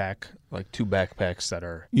backpack, like two backpacks that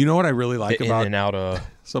are You know what I really like in about and out of.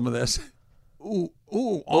 some of this? Ooh,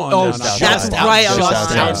 Oh, no, just just right on the just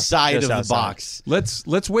line. outside Just of the outside. box.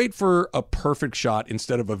 Let's wait for a perfect shot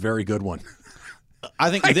instead of a very good one.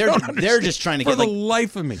 I think I they're don't they're understand. just trying to for get the like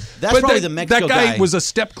life of me. That's probably the Mexico That guy guy. was a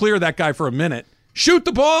step clear of that guy for a minute. Shoot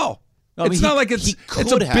the ball. I mean, It's not like it's he a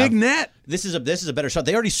could have. big net. This is a better shot.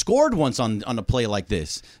 They already scored once on a play like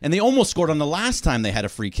this, and they almost scored on the last time they had a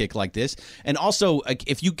free kick like this. And also, like,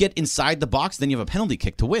 if you get inside the box, then you have a penalty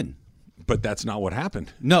kick to win. But that's not what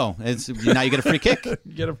happened. No, now you get a free kick.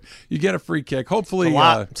 You get a free kick. Hopefully,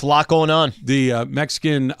 It's a lot going on. the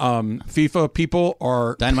Mexican FIFA people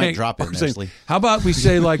are Dynamite drop in are there, saying, Sleep. how about we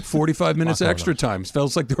say like 45 minutes going extra time?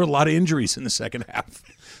 Feels like there were a lot of injuries in the second half.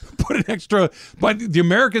 Put an extra, but the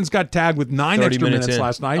Americans got tagged with 9 30 extra minutes minutes in.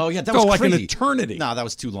 last night. Oh yeah, that Felt was like crazy. an eternity. No, that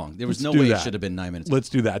was too long. There was Let's no do way that. it should have been 9 minutes. Let's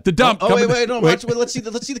do that. The dump. Oh coming- wait, no, wait. let's see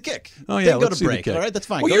the kick. Oh yeah, then go let's to see the break. kick. All right, that's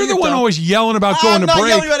fine. Well, Go you're to the your one dump. always yelling about I'm going to not break.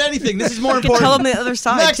 yelling about anything. This is more You can important. tell them the other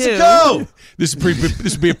side too. Mexico. This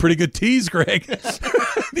would be a pretty good tease, Greg.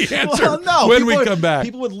 The answer Well, no, when people we would- come back.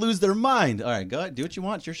 people would lose their mind. All right, go ahead, do what you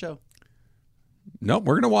want. It's your show. Nope,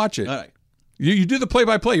 we're gonna watch it. All right. You do the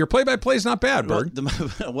play-by-play. Your play-by-play is not bad, Well, Berg.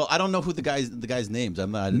 well, I don't know who the guys' names.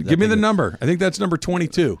 I'm not. Give me the number. I think that's number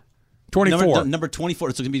 22. 24. Number 24.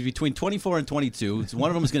 So it's going to be between 24 and 22. So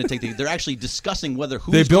one of them is going to take the. They're actually discussing whether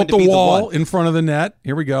who's They built going the to be wall the one. in front of the net.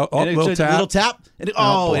 Here we go. Oh, And it's little a tap. Little tap. And it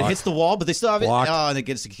blocked. hits the wall, but they still have it. Blocked. Oh, and it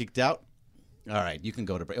gets kicked out. All right, you can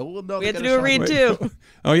go to break. Oh, well, no, We they have to got do a shot. read too.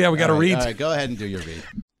 Oh, yeah, we got to All right, read. All right, go ahead and do your read.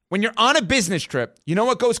 When you're on a business trip, you know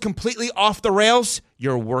what goes completely off the rails?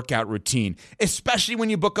 Your workout routine, especially when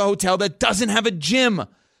you book a hotel that doesn't have a gym.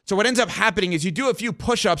 So what ends up happening is you do a few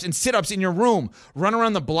push-ups and sit-ups in your room, run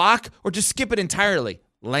around the block, or just skip it entirely.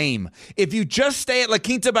 Lame. If you just stay at La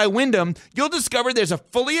Quinta by Wyndham, you'll discover there's a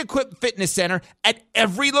fully equipped fitness center at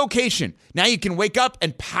every location. Now you can wake up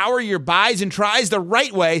and power your buys and tries the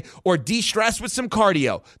right way or de-stress with some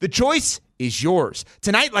cardio. The choice is yours.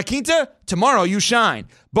 Tonight, La Quinta, tomorrow you shine.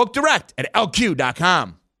 Book direct at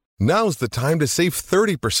LQ.com. Now's the time to save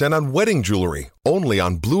 30% on wedding jewelry, only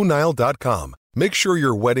on BlueNile.com. Make sure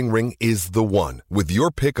your wedding ring is the one with your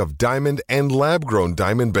pick of diamond and lab-grown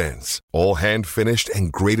diamond bands, all hand-finished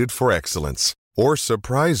and graded for excellence. Or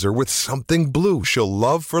surprise her with something blue she'll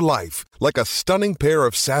love for life, like a stunning pair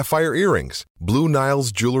of sapphire earrings. Blue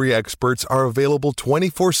Nile's jewelry experts are available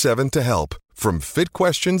 24/7 to help, from fit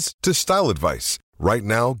questions to style advice. Right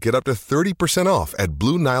now, get up to 30% off at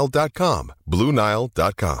BlueNile.com.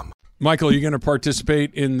 BlueNile.com. Michael, are you going to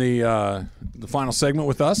participate in the final segment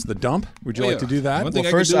with us, the dump? Would you like to do that? One thing Well,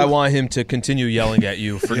 I first, can do- I want him to continue yelling at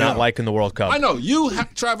you for not liking the World Cup. I know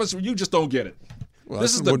Travis. You just don't get it. Well,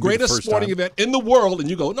 this that is the wouldn't be the greatest first sporting time. event in the world, and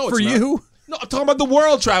you go, no, it's For not. you? No, I'm talking about the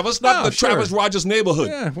world, Travis, not Oh, the sure. Travis Rogers neighborhood.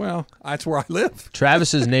 Yeah, well, that's where I live.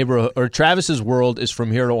 Travis's neighborhood or Travis's world is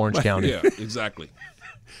from here to Orange County. Yeah, exactly.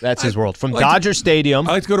 That's his world. From like Dodger Stadium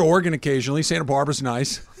I like to go to Oregon occasionally. Santa Barbara's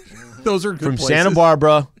nice. Those are good from places. Santa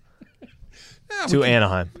Barbara Yeah, to we can-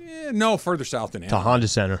 Anaheim no, further south than to Anaheim. Honda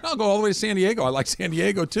Center. I'll go all the way to San Diego. I like San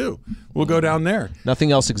Diego too. We'll go down there.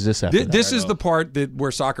 Nothing else exists after that. This is the part where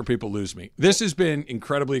soccer people lose me. This has been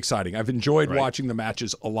incredibly exciting. I've enjoyed watching the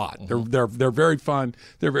matches a lot. They're very fun.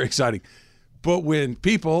 They're very exciting. But when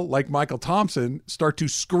people like Michael Thompson start to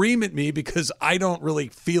scream at me because I don't really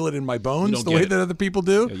feel it in my bones don't the get way it. that other people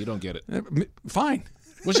do, Yeah, you don't get it. Fine.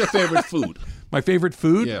 What's your favorite food? My favorite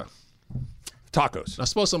food? Yeah. Tacos. I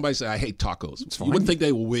suppose somebody say I hate tacos. fine. You wouldn't think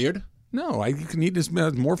they were weird? No, you can eat this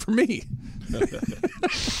more for me.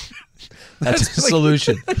 That's the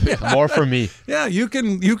solution. More for me. Yeah, you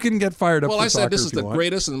can get fired up. Well, for I said this soccer is if you the want.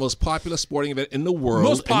 greatest and most popular sporting event in the world.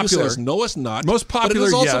 Most popular. And you says, no, it's not. Most popular, But it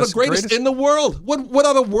is also yes. the greatest in the world. What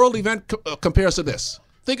other world event compares to this?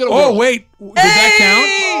 Think of the Oh world. wait, did that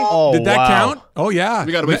count? Oh, Did that wow. count? Oh yeah.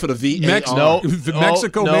 We got to wait for the VAR. No.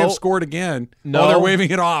 Mexico Oh, may have no. scored again. No. Oh, they're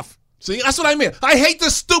waving it off. See, that's what I mean. I hate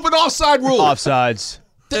this stupid offside rule. Offsides.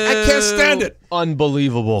 I can't stand it.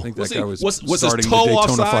 Unbelievable. I think that Was guy he- was was his starting toe the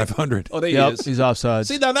Daytona offside? 500. Oh, there he Yep, is. he's offsides.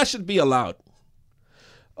 See, now that should be allowed.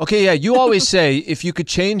 Okay, yeah, you always say if you could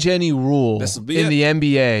change any rule This would be in it. the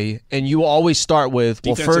NBA, and you always start with,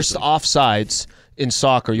 well, Defensive first system. offsides in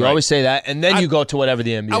soccer. You Right. always say that, and then you go to whatever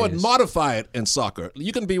the NBA I would is. modify it in soccer.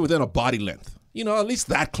 You can be within a body length. You know, at least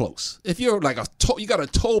that close. If you're like you got a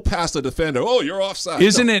toe past the defender. Oh, you're offside.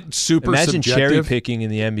 Isn't it super Imagine cherry subjective? picking in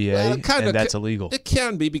the NBA, Well, it kinda and that's ca- illegal. It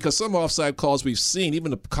can be because some offside calls we've seen,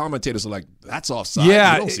 even the commentators are like, "That's offside."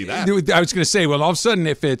 Yeah, you don't see that. I was going to say, well, all of a sudden,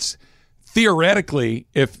 if it's theoretically,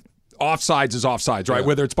 if offsides is offsides, right? Yeah.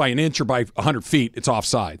 Whether it's by an inch or by 100 feet, it's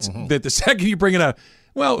offsides. Mm-hmm. That the second you bring in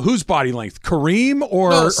whose body length? Kareem or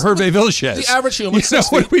No, Hervé Villachez? The average human, You know,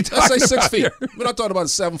 6 what feet. are we Let's talking say 6 about feet. here? We're not talking about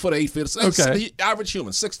 7 foot, 8 feet. It's Okay. the average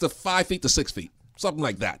human, 6 to 5 feet to 6 feet. Something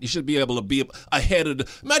like that. You should be able to be ahead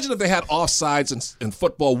of imagine if they had offsides in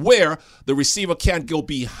football where the receiver can't go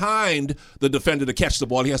behind the defender to catch the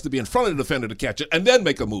ball. He has to be in front of the defender to catch it and then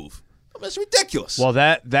make a move. I mean, it's ridiculous. Well,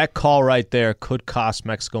 that call right there could cost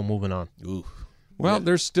Mexico moving on. Ooh. Well,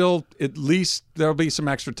 there's still at least there'll be some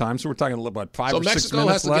extra time, so we're talking about 5 So or 6 Mexico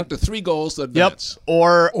minutes has to left. get to 3 goals to Yep. advance.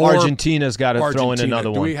 Or Or Argentina's got to throw in Argentina.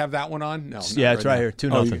 another Do one. we have that one on? No. Yeah, not it's right here.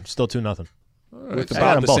 2-0. Oh, Still 2-0. with I got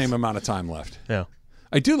about 'em the both. same amount of time left. Yeah.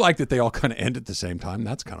 I do like that they all kind of end at the same time.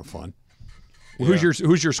 That's kind of fun. Well,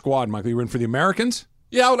 who's your squad, Michael? You in for the Americans?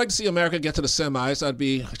 Yeah, I would like to see America get to the semis. That'd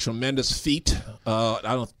be a tremendous feat.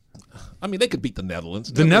 I mean, they could beat the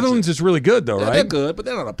Netherlands. The Netherlands is really good, though, Yeah, right? they're good, but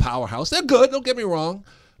they're not a powerhouse. They're good. Don't get me wrong.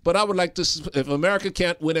 But I would like to. If America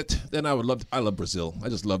can't win it, then I love Brazil. I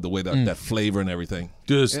just love the way that flavor and everything.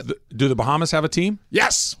 Do the Bahamas have a team?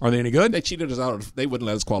 Yes, Are they any good? they cheated us out. They wouldn't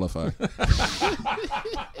let us qualify.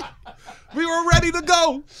 We were ready to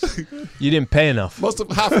go. You didn't pay enough.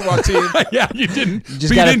 Half of our team. Yeah, you didn't. just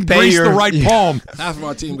you gotta didn't pay grease your- the right palm. Half of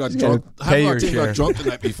our team got drunk. Half pay of our your team share. got drunk the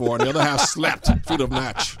night before, and the other half slept through the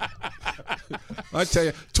match. I tell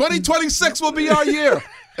you, 2026 will be our year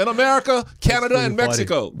in America, Canada, and funny.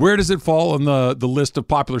 Mexico. Where does it fall on the list of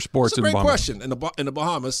popular sports It's a in the great Bahamas? question. In the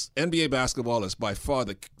Bahamas, NBA basketball is by far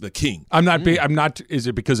the king. I'm not. Is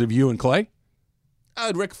it because of you and Clay?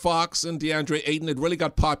 Rick Fox and DeAndre Ayton, it really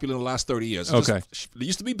got popular in the last 30 years. Okay. It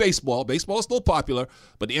used to be baseball. Baseball is still popular,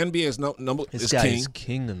 but the NBA is This is guy king. is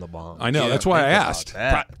king in the Bahamas. I know. Yeah, that's why I think about asked.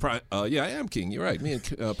 that. Yeah, I am king. You're right. Me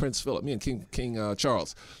and Prince Philip. Me and King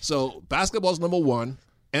Charles. So basketball's number 1.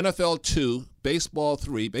 NFL 2, baseball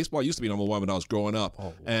 3. Baseball used to be number 1 when I was growing up. Oh,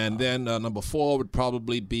 wow. And then number 4 would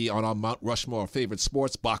probably be on our Mount Rushmore of favorite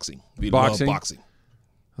sports, boxing. We love boxing.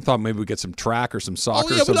 I thought maybe we'd get some track or some soccer. Oh,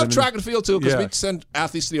 or yeah, we something. love track and field, too, because Yeah. we send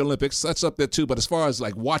athletes to the Olympics. That's up there, too. But as far as,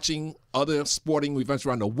 like, watching other sporting events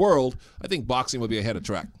around the world, I think boxing would be ahead of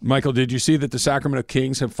track. Michael, did you see that the Sacramento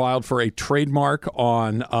Kings have filed for a trademark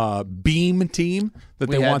on Beam Team? That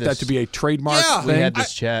We they had want that this- to be a trademark Yeah. thing? We had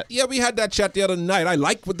this chat. Yeah, we had that chat the other night. I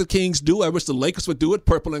like what the Kings do. I wish the Lakers would do it.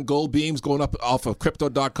 Purple and gold beams going up off of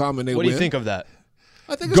Crypto.com and they What win. do you think of that?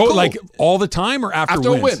 I think it's Go cool. like all the time or after After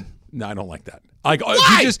a wins? win. No, I don't like that. Like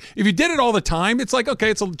Why? if you did it all the time, it's like okay,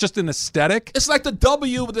 it's just an aesthetic. It's like the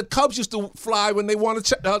W the Cubs used to fly when they won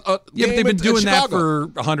Yeah, but they've been doing that for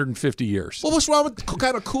 150 years. Well, what's wrong with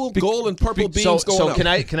kind of cool gold and purple beams going So up? can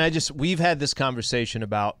I just we've had this conversation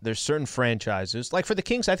about there's certain franchises like for the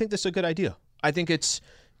Kings. I think this is a good idea. I think it's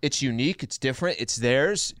unique, it's different, it's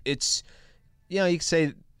theirs. It's you could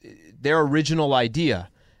say their original idea.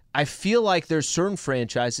 I feel like there's certain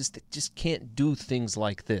franchises that just can't do things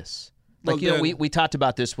like this. Like, Well, we talked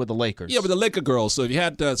about this with the Lakers. Yeah, but the Laker girls. So if you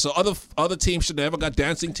had other teams should never got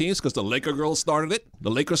dancing teams because the Laker girls started it.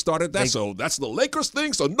 The Lakers started that, so that's the Lakers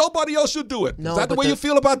thing. So nobody else should do it. No, Is that the but way you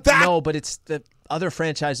feel about that? No, but it's the other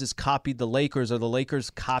franchises copied the Lakers, or the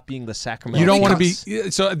Lakers copying the Sacramento. You don't want to be.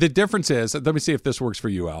 Kings. So the difference is, let me see if this works for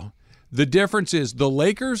you, Al. The difference is the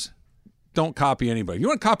Lakers don't copy anybody. If you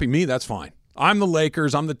want to copy me, that's fine. I'm the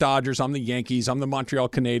Lakers. I'm the Dodgers. I'm the Yankees. I'm the Montreal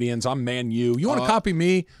Canadiens. I'm Man U. You want to copy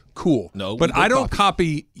me? Cool. No, but I don't copy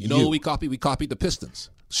you. You know what we copied? We copied the Pistons.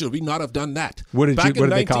 Should we not have done that? What did Back you- what in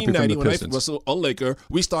did they copy from the 1990, when I Pistons? was a Laker,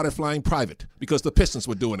 we started flying private because the Pistons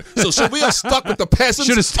were doing it. So should we have stuck with the peasants?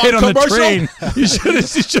 Should have stayed on the commercial? train. You should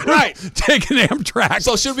have Right. taken Amtrak.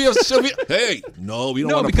 So should we? Hey, no, we don't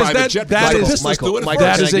No, want a because private that- jet. that because the is- Pistons do it Michael,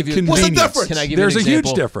 that first. is a What's the convenience. difference? Can I give There's you a an huge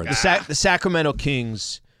example? difference. The Sacramento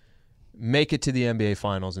Kings make it to the NBA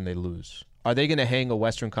Finals and they lose. Are they going to hang a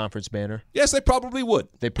Western Conference banner? Yes, they probably would.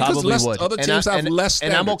 They Because probably would. Other teams have less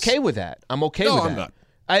and standards. I'm okay with that. I'm okay No, with that. I'm not.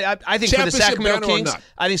 I think for the Championship Sacramento banner or Kings, not?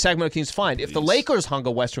 I think Sacramento Kings fine. If the Lakers hung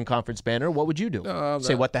a Western Conference banner, what would you do?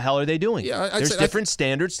 Say, what the hell are they doing? Yeah, I'd There's say different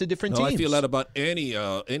standards to different No, teams. I feel that about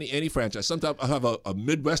any franchise. Sometimes I have a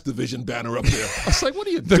Midwest Division banner up there. I was like, what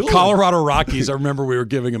are you The doing? Colorado Rockies, I remember we were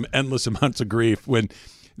giving them endless amounts of grief when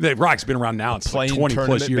the Rockies been around now. It's like Playing 20 plus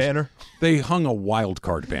tournament years. banner? They hung a wild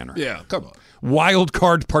card banner. Yeah, come on. Wild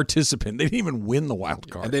card participant. They didn't even win the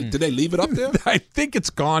wild card. And then, did they leave it up there? I think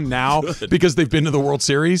it's gone now because they've been to the World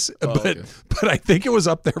Series. But I think it was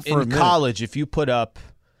up there for a In minute. college, if you put up,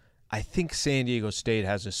 I think San Diego State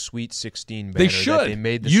has a Sweet 16 banner. They that should. They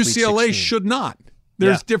made the Sweet UCLA 16. should not.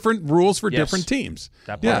 There's Yeah. different rules for Yes. different teams.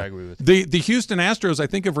 That part I agree with. The Houston Astros, I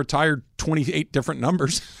think, have retired 28 different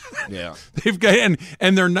numbers. Yeah. They've got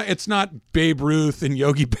and they're not. It's not Babe Ruth and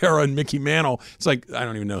Yogi Berra and Mickey Mantle. It's like I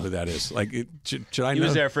don't even know who that is. Like, should I know? He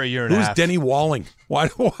was there for a year and a Who's half. Denny Walling? Why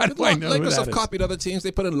do I know who Lakers that have is? copied other teams.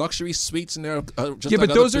 They put in luxury suites in there. Just Yeah, like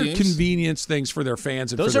but those other are teams. convenience things for their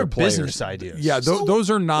fans and Those for their are players. business ideas. Yeah, those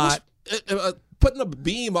are not. Putting a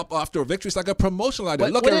beam up after a victory is like a promotional idea.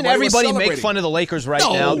 But Look, wouldn't everybody everybody make celebrating. fun of the Lakers right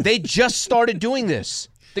No. now? They just started doing this.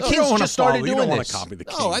 The You Kings don't wanna just started follow- you doing don't this. want to copy the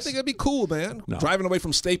Kings. No, I think it'd be cool, man. No. Driving away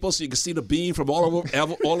from Staples so you can see the beam from all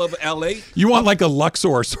over L.A. You want like a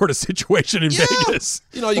Luxor sort of situation in Yeah. Vegas.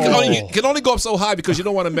 You know, you can only go up so high because you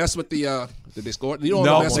don't want to mess with the. Did they score? You don't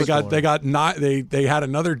No, want to mess they with got they had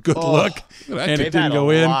another good look, and it They've didn't had go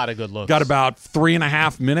a in. lot of good looks. Got about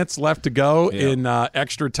 3.5 minutes left to go Yeah. in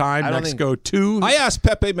extra time. I don't Mexico 2. I asked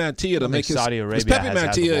Pepe Mantilla to make his. Saudi because Arabia Pepe has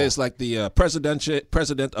had the Mantilla ball. is like the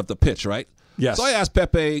president of the pitch, right? Yes. So I asked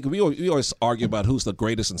Pepe. We always argue about who's the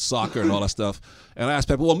greatest in soccer and all that stuff. And I asked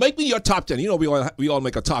Pepe, well, make me your top 10. You know, we all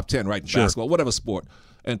make a top 10, right? In Sure. basketball, whatever sport.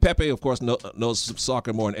 And Pepe, of course, knows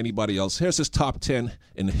soccer more than anybody else. Here's his top 10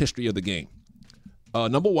 in the history of the game.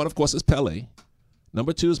 Number 1, of course, is Pelé.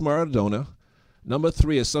 Number 2 is Maradona. Number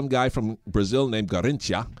 3 is some guy from Brazil named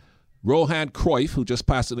Garrincha. Johan Cruyff, who just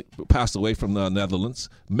passed away from the Netherlands.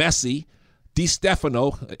 Messi. Di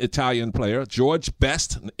Stefano, Italian player. George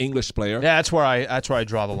Best, an English player. Yeah, that's where I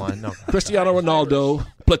draw the line. No. Cristiano Ronaldo.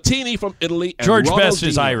 Platini from Italy. And George Ronaldinho. Best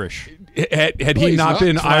is Irish. Had No, he he's not not.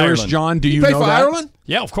 been From Irish, Ireland. John, do He you played know for that? Ireland?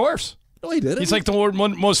 Yeah, of course. No, he didn't. He's like the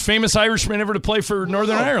most famous Irishman ever to play for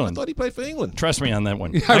Northern I Ireland. thought he played for England. Trust me on that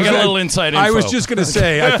one. I got a little inside info. I was just going to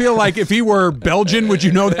say, I feel like if he were Belgian, would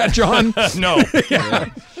you know that, John? No.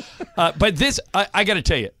 But this, I got to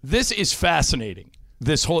tell you, this is fascinating.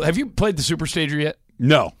 This whole. Have you played the Superstager yet?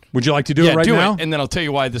 No. Would you like to do it right do now? it, and then I'll tell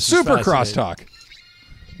you why this Super is fascinating.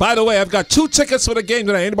 Crosstalk. By the way, I've got 2 tickets for the game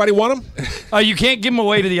tonight. Anybody want them? You can't give them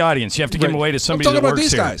away to the audience. You have to give them away to somebody talking that about works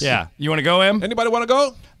these here. guys. Yeah. You want to go, Em? Anybody want to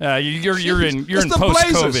go? You're in It's the post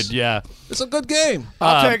COVID. Blazers. Yeah. It's a good game.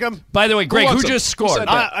 I'll take him. By the way, Greg, who wants 'em? just Who scored? said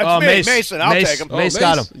that? It's me, Mace. Mason. I'll take him. Mace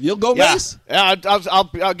got him. You'll go, Yeah, Mace? yeah.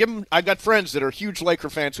 I'll give him. I got friends that are huge Laker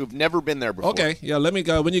fans who've never been there before. Okay, yeah. Let me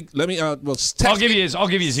go. Text I'll give me. you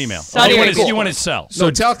his email. Saudi Arabia. You want his cell. No,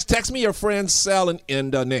 text me your friend's cell and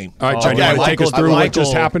name. All right, John, you Okay. want to take us through what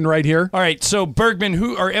just happened right here? All right. So Bergman,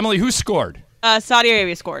 Emily, who scored? Saudi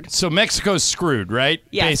Arabia scored. So Mexico's screwed, right?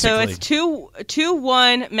 Yeah, Basically. so it's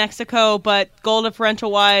 2-1 Mexico, but goal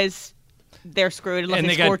differential wise, they're screwed unless and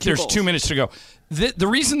they they score got 2 there's goals. 2 minutes to go. The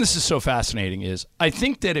reason this is so fascinating is I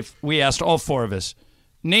think that if we asked all 4 of us,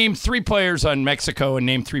 name 3 players on Mexico and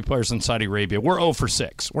name 3 players on Saudi Arabia, we're 0 for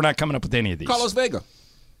 6. We're not coming up with any of these. Carlos Vega.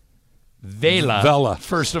 Vela.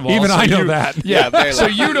 First of all, Even so I know you- that. Yeah, Vela. so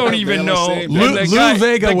you don't even Vela, know. same. And Lou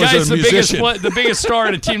Vega the was guy's a the biggest, musician. the biggest star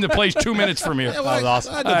in a team that plays 2 minutes from here. I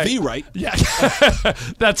had the V right. Yeah,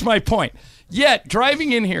 that's my point. Yet,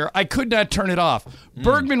 driving in here, I could not turn it off.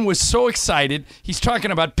 Bergman was so excited. He's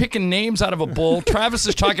talking about picking names out of a bowl. Travis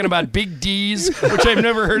is talking about big D's, which I've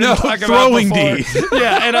never heard him talk about throwing before. D.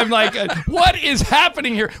 Yeah, and I'm like, what is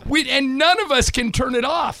happening here? And none of us can turn it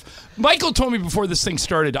off. Michael told me before this thing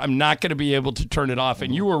started, I'm not going to be able to turn it off,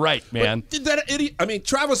 and you were right, man. But that idiot,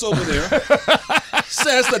 Travis over there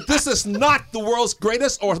says that this is not the world's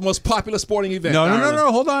greatest or most popular sporting event.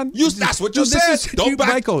 No, hold on. That's what you said. Don't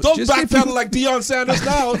backpedal like Deion Sanders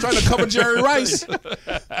now, trying to cover Jerry Rice.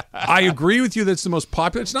 I agree with you. That's the most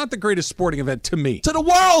popular. It's not the greatest sporting event to me. To the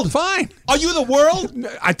world. Fine. Are you the world?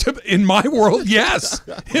 In my world, yes.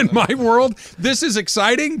 In my world, this is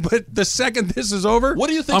exciting, but the second this is over, what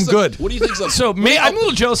do you think? I'm good. What do you think? So I'm a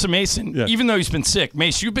little jealous of Mason, even though he's been sick.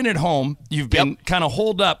 Mace, you've been at home. You've been kind of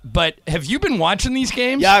holed up, but have you been watching these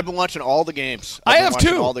games? Yeah, I've been watching all the games. I have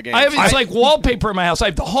too. All the games. It's like wallpaper in my house.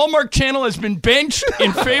 The Hallmark Channel has been benched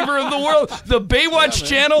in favor of the world. The Baywatch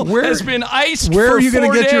Channel has been iced. Where for are you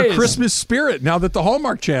going to get your Christmas spirit now that the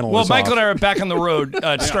Hallmark Channel is Michael off? and I are back on the road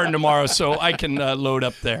starting tomorrow, so I can load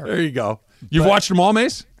up there. There you go. You've watched them all,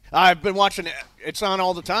 Mace? I've been watching it. It's on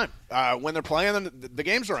all the time. When they're playing, the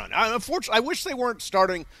games are on. Unfortunately, I wish they weren't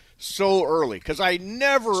starting so early because I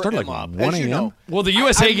never started am like up. 1 As you a.m.? know, Well, the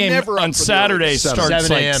USA I'm game never up on for the Saturday early. starts 7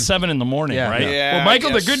 like a.m. 7 in the morning, right? Yeah, well,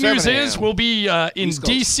 Michael, yeah, the good 7 news is a.m. we'll be in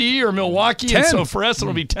D.C. or Milwaukee, and 10. so for us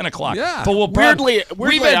it'll be 10 o'clock. Yeah. But Weirdly,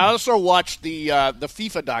 we've had- I also watched the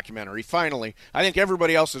FIFA documentary. Finally, I think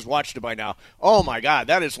everybody else has watched it by now. Oh my God,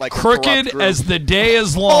 that is like a crooked corrupt group. as the day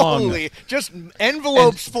is long. Holy, just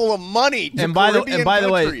envelopes full of money. To And by the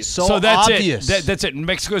Caribbean way, countries. so that's obvious. it. That's it.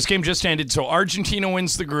 Mexico's game just ended, so Argentina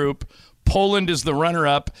wins the group. Poland is the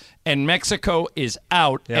runner-up, and Mexico is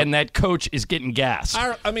out, and that coach is getting gas.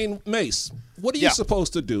 Mace, what are you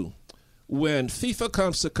supposed to do when FIFA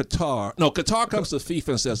comes to Qatar? No, Qatar comes to FIFA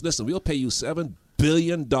and says, listen, we'll pay you $7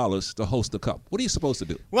 billion to host the cup. What are you supposed to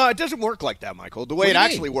do? Well, it doesn't work like that, Michael. The way it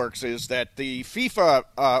actually works is that the FIFA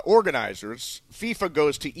organizers, FIFA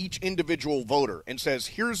goes to each individual voter and says,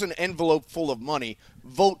 here's an envelope full of money,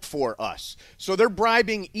 vote for us. So they're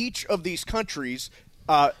bribing each of these countries.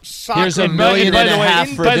 Here's $1.5 million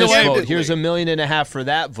for this vote. Here's $1.5 million for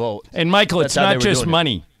that vote. And Michael, That's it's how they not were just doing it.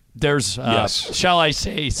 money. There's, shall I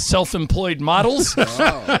say, self-employed models. Or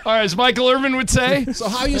as Michael Irvin would say. So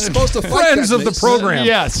how are you supposed to fight Friends that, of the Mace? program.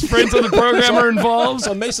 Yes, friends of the program are involved.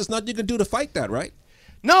 So, Mace, there's nothing you can do to fight that, right?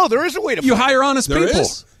 No, there is a way to You fight. hire honest There people.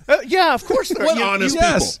 is? Yeah, of course there What are. honest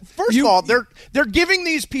yes. people? First of all, they're giving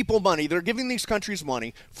these people money. They're giving these countries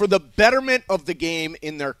money for the betterment of the game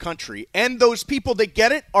in their country, and those people that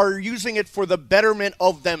get it are using it for the betterment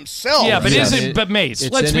of themselves. Yeah, but Yes. isn't? But Mace,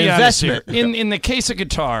 It's let's an be honest here. investment. In the case of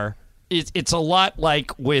Qatar, it's a lot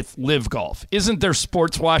like with Live Golf. Isn't there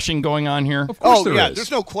sports washing going on here? Of course there yeah, is.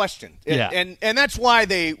 there's no question. Yeah. And that's why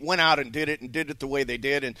they went out and did it the way they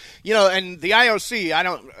did. And and the IOC, I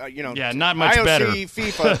don't, Yeah, not much IOC, better.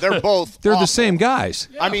 FIFA, they're both. They're the awful. same guys.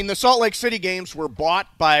 I mean, the Salt Lake City games were bought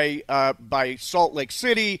by Salt Lake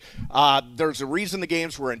City. There's a reason the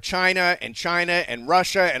games were in China and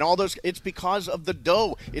Russia and all those. It's because of the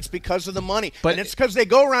dough. It's because of the money. But- and it's because they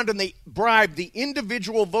go around and they bribe the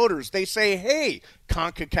individual voters. They say, hey,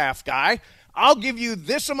 CONCACAF guy, I'll give you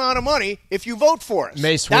this amount of money if you vote for us.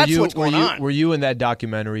 Mace, That's what's going on. were you in that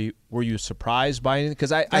documentary? Were you surprised by anything?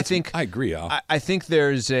 Because I think I agree, Al. I think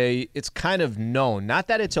it's kind of known. Not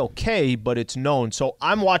that it's okay, but it's known. So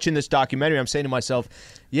I'm watching this documentary. I'm saying to myself,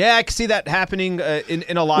 yeah, I can see that happening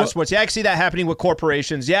in a lot of sports. Yeah, I can see that happening with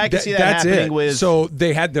corporations. Yeah, I can see that That's happening it. with. So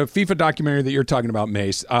they had the FIFA documentary that you're talking about,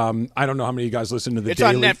 Mace. I don't know how many of you guys listen to the It's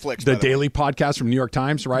on daily, Netflix, by the the way. daily podcast from New York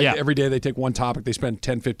Times, right? Yeah. Every day they take one topic. They spend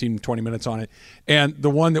 10, 15, 20 minutes on it. And the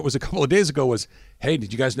one that was a couple of days ago was, hey,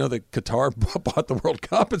 did you guys know that Qatar bought the World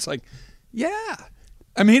Cup? It's like, yeah.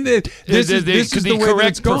 I mean, this is the way that it's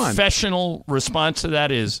correct gone. professional response to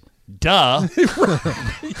that is, duh.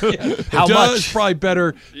 How Duh much? is probably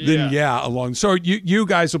better than along. So you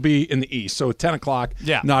guys will be in the East. So 10 o'clock,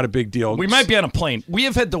 not a big deal. We might be on a plane. We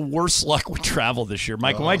have had the worst luck with travel this year,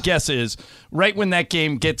 Michael. My guess is right when that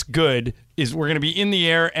game gets good is we're going to be in the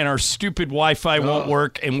air and our stupid Wi-Fi won't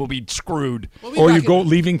work and we'll be screwed. Or you go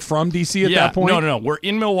leaving from D.C. at that point? No. We're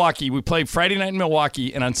in Milwaukee. We play Friday night in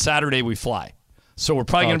Milwaukee, and on Saturday we fly. So we're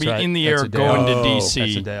probably going to be in the air going to D.C.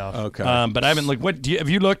 That's a day off. Okay. But I haven't looked. Have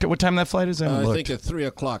you looked at what time that flight is? I haven't I looked. think at 3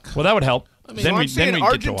 o'clock. Well, that would help. So I'm saying get to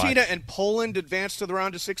Argentina watch. and Poland advanced to the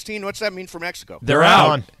round of 16. What's that mean for Mexico? They're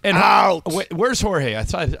out. And Out. Where's Jorge? I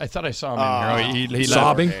thought I saw him in here. He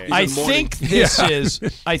sobbing. left. I think this is.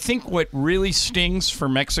 I think what really stings for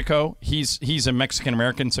Mexico. He's a Mexican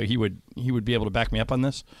American, so he would be able to back me up on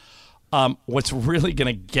this. What's really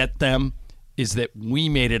going to get them is that we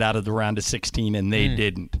made it out of the round of 16 and they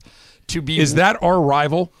didn't. Is that our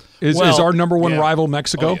rival? Is our number one rival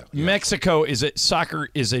Mexico? Mexico soccer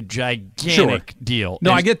is a gigantic deal.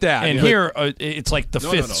 No, I get that. And here it's like the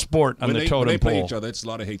fifth sport on the totem pole. When they play each other, it's a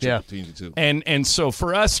lot of hatred between the two. And so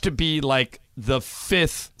for us to be like the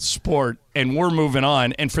fifth sport and we're moving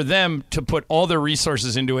on, and for them to put all their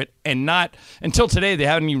resources into it and not until today they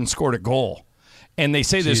haven't even scored a goal. And they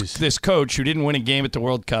say this coach who didn't win a game at the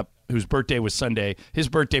World Cup, whose birthday was Sunday, his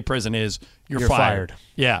birthday present is you're fired.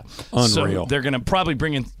 Yeah. Unreal. So they're going to probably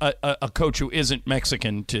bring in a coach who isn't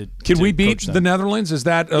Mexican to Can we beat the Netherlands? Is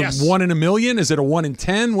that a 1 in a million? Is it a 1 in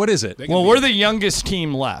 10? What is it? Well, we're the youngest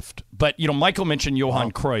team left. But, Michael mentioned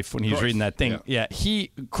Johan Cruyff when he was reading that thing. Yeah.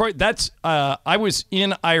 I was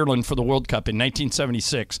in Ireland for the World Cup in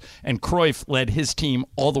 1976, and Cruyff led his team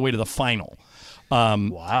all the way to the final.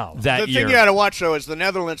 Wow. The thing you got to watch, though, is the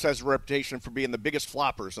Netherlands has a reputation for being the biggest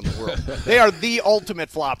floppers in the world. They are the ultimate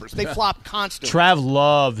floppers. They flop constantly. Trav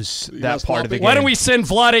loves that part of the game. Why don't we send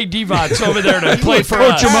Vlade Divac over there to play for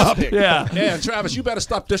us? Coach him up. Yeah. Yeah, and Travis, you better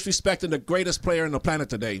stop disrespecting the greatest player on the planet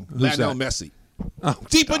today, Lionel Messi.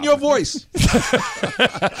 Deepen your voice.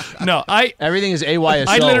 No, everything is AYSO.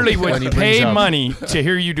 I literally would pay money to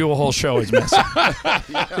hear you do a whole show as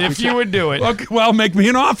Messi. If you would do it. Okay, well, make me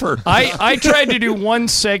an offer. I tried to do one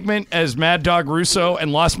segment as Mad Dog Russo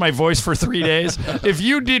and lost my voice for 3 days. If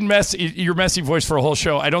you did your Messi voice for a whole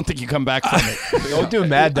show, I don't think you come back from it. Don't do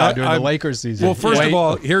Mad Dog during the Lakers season. Well, first of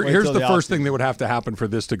all, here's the first thing that would have to happen for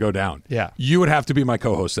this to go down. Yeah. You would have to be my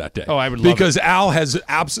co-host that day. Oh, I would love because Al has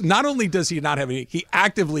not only does he not have any, he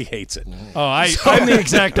actively hates it. Oh, I'm the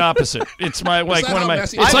exact opposite. It's one of my.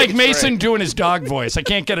 It's like Mason doing his dog voice. I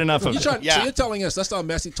can't get enough of it. So you're telling us that's how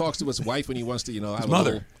Messi talks to his wife when he wants to, have his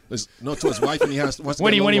mother. To his wife when he wants to.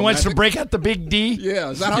 When he wants to break out the big D.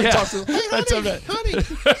 Yeah, is that how he talks to? Hey, honey.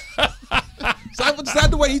 Is that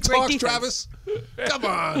the way he talks, Travis? Come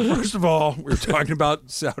on. First of all, we were talking about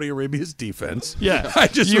Saudi Arabia's defense. Yeah,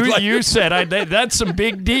 you said that's some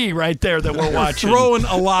big D right there that we're watching. Throwing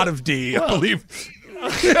a lot of D, I believe.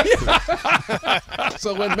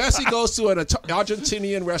 So when Messi goes to an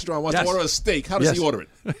Argentinian restaurant, wants to order a steak, how does he order it?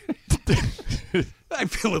 I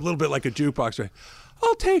feel a little bit like a jukebox. Right?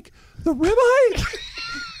 I'll take the ribeye.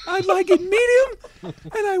 I'd like it medium,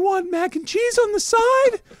 and I want mac and cheese on the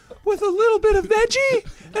side with a little bit of veggie,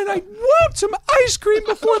 and I want some ice cream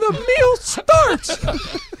before the meal starts.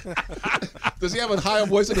 Does he have a higher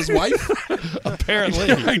voice than his wife?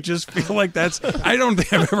 Apparently. I just feel like I don't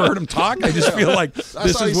think I've ever heard him talk. I just feel like this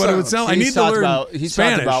is what it would sound like. I need to learn He's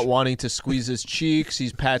Spanish. talked about wanting to squeeze his cheeks.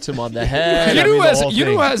 He pats him on the head. You know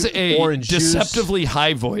who has a deceptively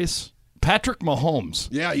high voice? Patrick Mahomes.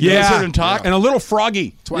 Yeah. You guys heard him talk? And a little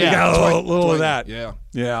froggy. Yeah. You got a little of that.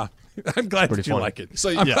 Yeah. I'm glad that you like it. So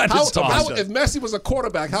I'm glad it's awesome. if Messi was a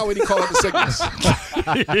quarterback, how would he call it the sickness?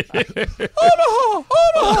 Omaha!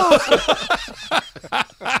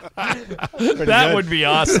 That would be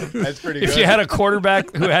awesome. That's pretty good. If you had a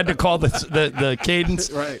quarterback who had to call the cadence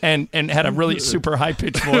right. and had a really super high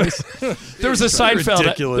pitched voice. There was a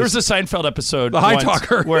Seinfeld episode, the high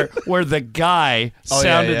talker, where the guy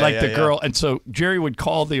sounded like the girl, and so Jerry would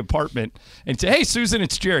call the apartment and say, "Hey, Susan,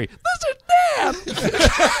 it's Jerry." This is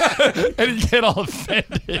Dan. And he'd get all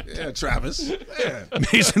offended. Yeah, Travis. Yeah.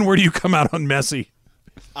 Mason, where do you come out on Messi?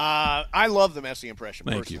 I love the Messi impression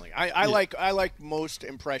Thank personally. you. I like most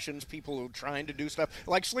impressions. People who are trying to do stuff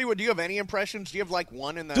like Sleewood. Do you have any impressions? Do you have like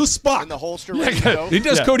one in the holster? Ready to go? He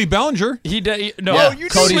does Cody Bellinger. He does. No,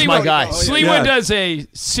 Cody's my guy. Sleewood does a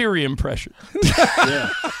Siri impression.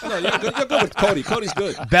 No, you're good with Cody. Cody's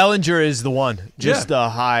good. Bellinger is the one. Just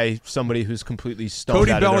high somebody who's completely stoned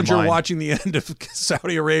Cody out of their Bellinger mind. watching the end of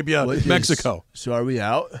Saudi Arabia, Mexico. So are we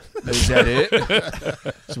out? Is that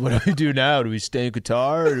it? So what do we do now? Do we stay in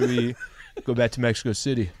Qatar or do we go back to Mexico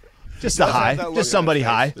City? Just a high. Just somebody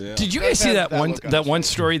high. Yeah. Did you guys see that one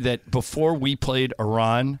story that before we played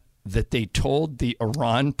Iran, that they told the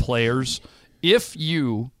Iran players, if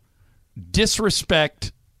you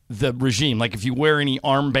disrespect the regime, like if you wear any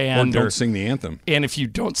armband or don't sing the anthem, and if you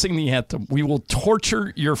don't sing the anthem, we will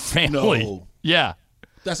torture your family. No. Yeah.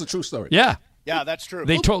 That's a true story. Yeah. Yeah, that's true.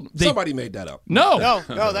 Somebody made that up. No,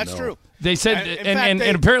 that's true. They said,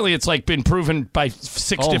 and apparently it's like been proven by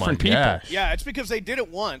six different people. Gosh. Yeah, it's because they did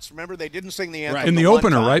it once. Remember, they didn't sing the anthem in the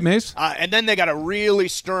opener, right, Mace? And then they got a really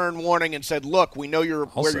stern warning and said, "Look, we know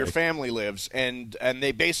where your family lives," and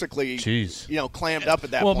they basically, clammed up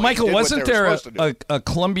at that point. Well, Michael, wasn't there a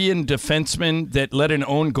Colombian defenseman that let an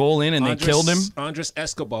own goal in and they killed him? Andres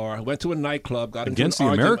Escobar went to a nightclub, got against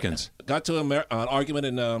into the Americans. Got to an argument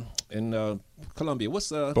in in Colombia. What's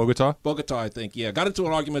Bogota? Bogota, I think. Yeah, got into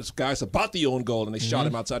an argument with guys about the own goal, and they shot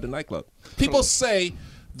him outside the nightclub. People say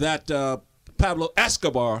that Pablo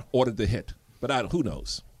Escobar ordered the hit, but who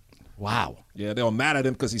knows? Wow. Yeah, they were mad at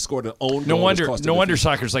him because he scored an own No goal. No wonder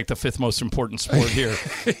soccer's like the 5th most important sport here.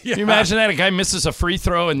 Can you imagine that? A guy misses a free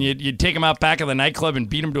throw and you'd take him out back of the nightclub and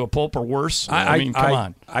beat him to a pulp or worse? I mean, come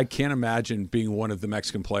on. I can't imagine being one of the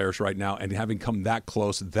Mexican players right now and having come that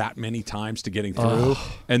close that many times to getting through.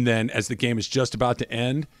 And then as the game is just about to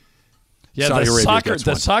end, yeah, Saudi Arabia gets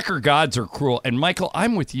one. The soccer gods are cruel. And, Michael,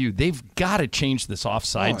 I'm with you. They've got to change this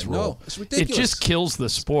offsides rule. It's ridiculous. It just kills the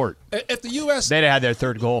sport. If the U.S. They'd have had their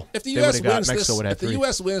third goal. If the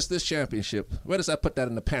U.S. wins this championship, where does that put that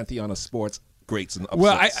in the pantheon of sports greats and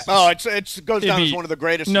upsets? Well, it goes down as one of the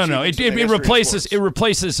greatest. No, it replaces it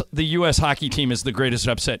replaces the U.S. hockey team as the greatest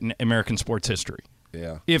upset in American sports history.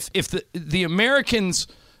 Yeah. If the Americans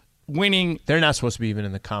winning, they're not supposed to be even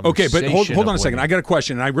in the conversation. Okay, but hold on a second. I got a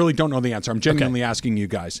question, and I really don't know the answer. I'm genuinely asking you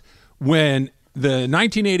guys. When the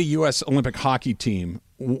 1980 U.S. Olympic hockey team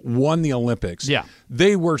won the Olympics,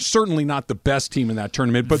 they were certainly not the best team in that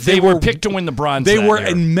tournament, but they were picked to win the bronze. They were year.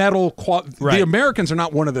 in medal. The Americans are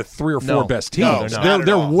not one of the 3 or 4 best teams.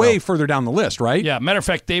 They're way further down the list, right? Yeah. Matter of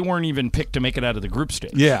fact, they weren't even picked to make it out of the group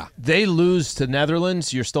stage. Yeah. They lose to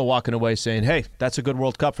Netherlands, you're still walking away saying, "Hey, that's a good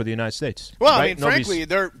World Cup for the United States." Well, right? I mean, frankly,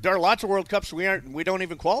 there are lots of World Cups we don't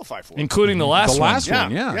even qualify for, including the last one.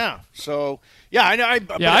 Yeah. So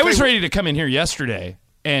I was ready to come in here yesterday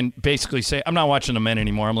and basically say, I'm not watching the men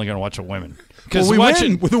anymore. I'm only going to watch the women. Because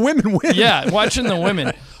the women win. Yeah, watching the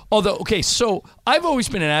women. Although, okay, so I've always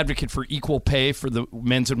been an advocate for equal pay for the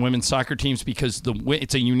men's and women's soccer teams because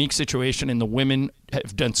it's a unique situation and the women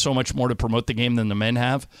have done so much more to promote the game than the men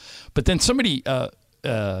have. But then somebody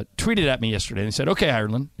tweeted at me yesterday and they said, okay,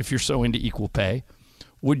 Ireland, if you're so into equal pay,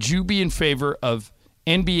 would you be in favor of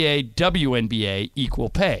NBA, WNBA equal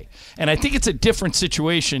pay? And I think it's a different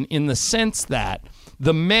situation in the sense that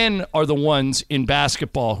the men are the ones in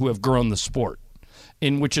basketball who have grown the sport,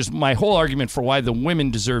 which is my whole argument for why the women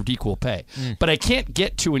deserved equal pay. But I can't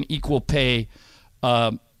get to an equal pay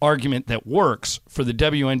argument that works for the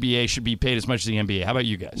WNBA should be paid as much as the NBA. How about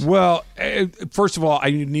you guys? Well, first of all, I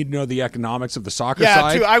need to know the economics of the soccer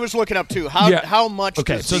side. Yeah, I was looking up too. How much?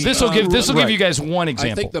 Okay, so this will give you guys one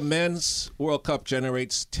example. I think the men's World Cup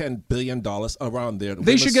generates $10 billion around there.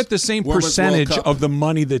 They should get the same percentage of the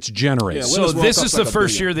money that's generated. Yeah, so this is the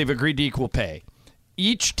first year they've agreed to equal pay.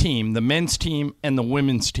 Each team, the men's team and the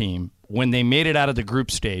women's team, when they made it out of the group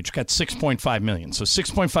stage, got $6.5 million. So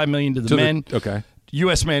 $6.5 million to the men. Okay.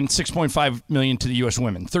 U.S. men, $6.5 million to the U.S.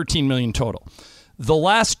 women, $13 million total. The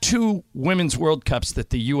last 2 women's World Cups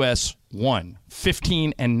that the U.S. won,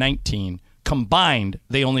 15 and 19, combined,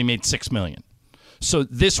 they only made $6 million. So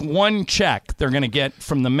this one check they're going to get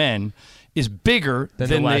from the men is bigger than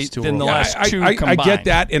the last 2 combined. I get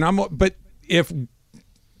that, but if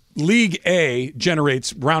League A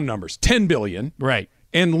generates round numbers, $10 billion, right,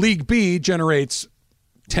 and League B generates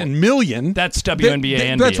 $10 million. That's WNBA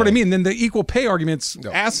and That's what I mean. Then the equal pay argument's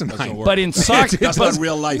asinine. But in soccer, that's not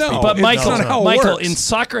real life. No, but Michael, in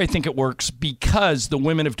soccer, I think it works because the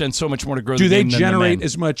women have done so much more to grow the game. Do they generate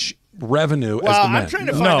as much revenue as the men? I'm trying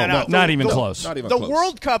to find that out. Not even close. The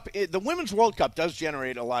World Cup, the Women's World Cup does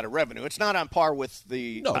generate a lot of revenue. It's not on par with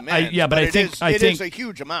the men. But I think it is a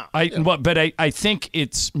huge amount. But I think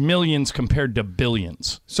it's millions compared to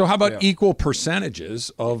billions. So how about equal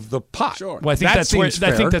percentages of the pot? Sure. Well, I think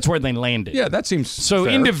that's where they landed. Yeah, that seems so.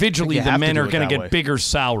 Fair. Individually, the men are going to get bigger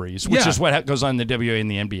salaries, which is what goes on in the WA and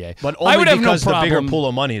the NBA. But only because the bigger pool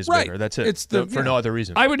of money is bigger. That's it. It's for no other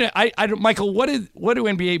reason. Michael, what do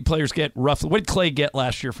NBA players get roughly? What did Clay get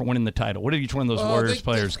last year for winning the title? What did each one of those Warriors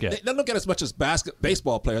players get? They don't get as much as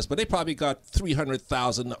baseball players, but they probably got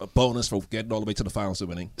 $300,000 bonus for getting all the way to the finals and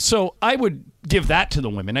winning. So I would give that to the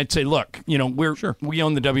women. I'd say, look, we own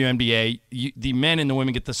the WNBA. The men and the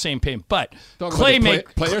women get the same pay, but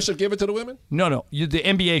players should give it to the women. No, the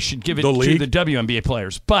NBA should give it to the WNBA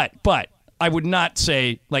players, but I would not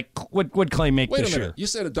say what Clay make this year. You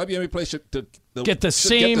said a WNBA player should get the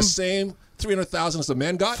same $300,000 as the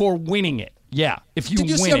men got for winning it. Yeah, if you did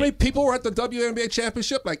you win see how many people were at the WNBA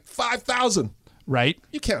championship? Like 5,000. Right.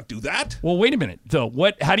 You can't do that. Well, wait a minute though.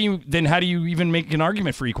 How do you even make an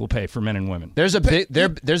argument for equal pay for men and women? There's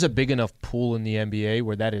a big enough pool in the NBA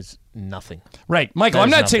where that is nothing. Right, Michael. I'm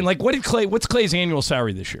not saying what's Clay's annual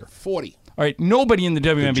salary this year? 40. All right, nobody in the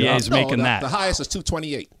WNBA is making that. The highest is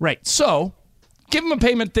 228. Right. So give him a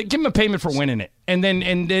payment. Give him a payment for winning it, and then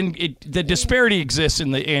the disparity exists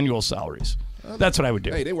in the annual salaries. That's what I would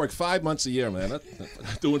do. Hey, they work 5 months a year, man.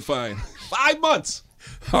 That's doing fine. 5 months.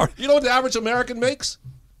 You know what the average American makes?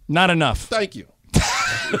 Not enough. Thank you.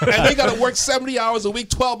 And they got to work 70 hours a week,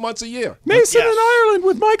 12 months a year. Mason in Ireland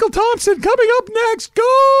with Michael Thompson coming up next.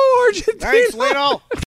 Go Argentina! Thanks, Lino.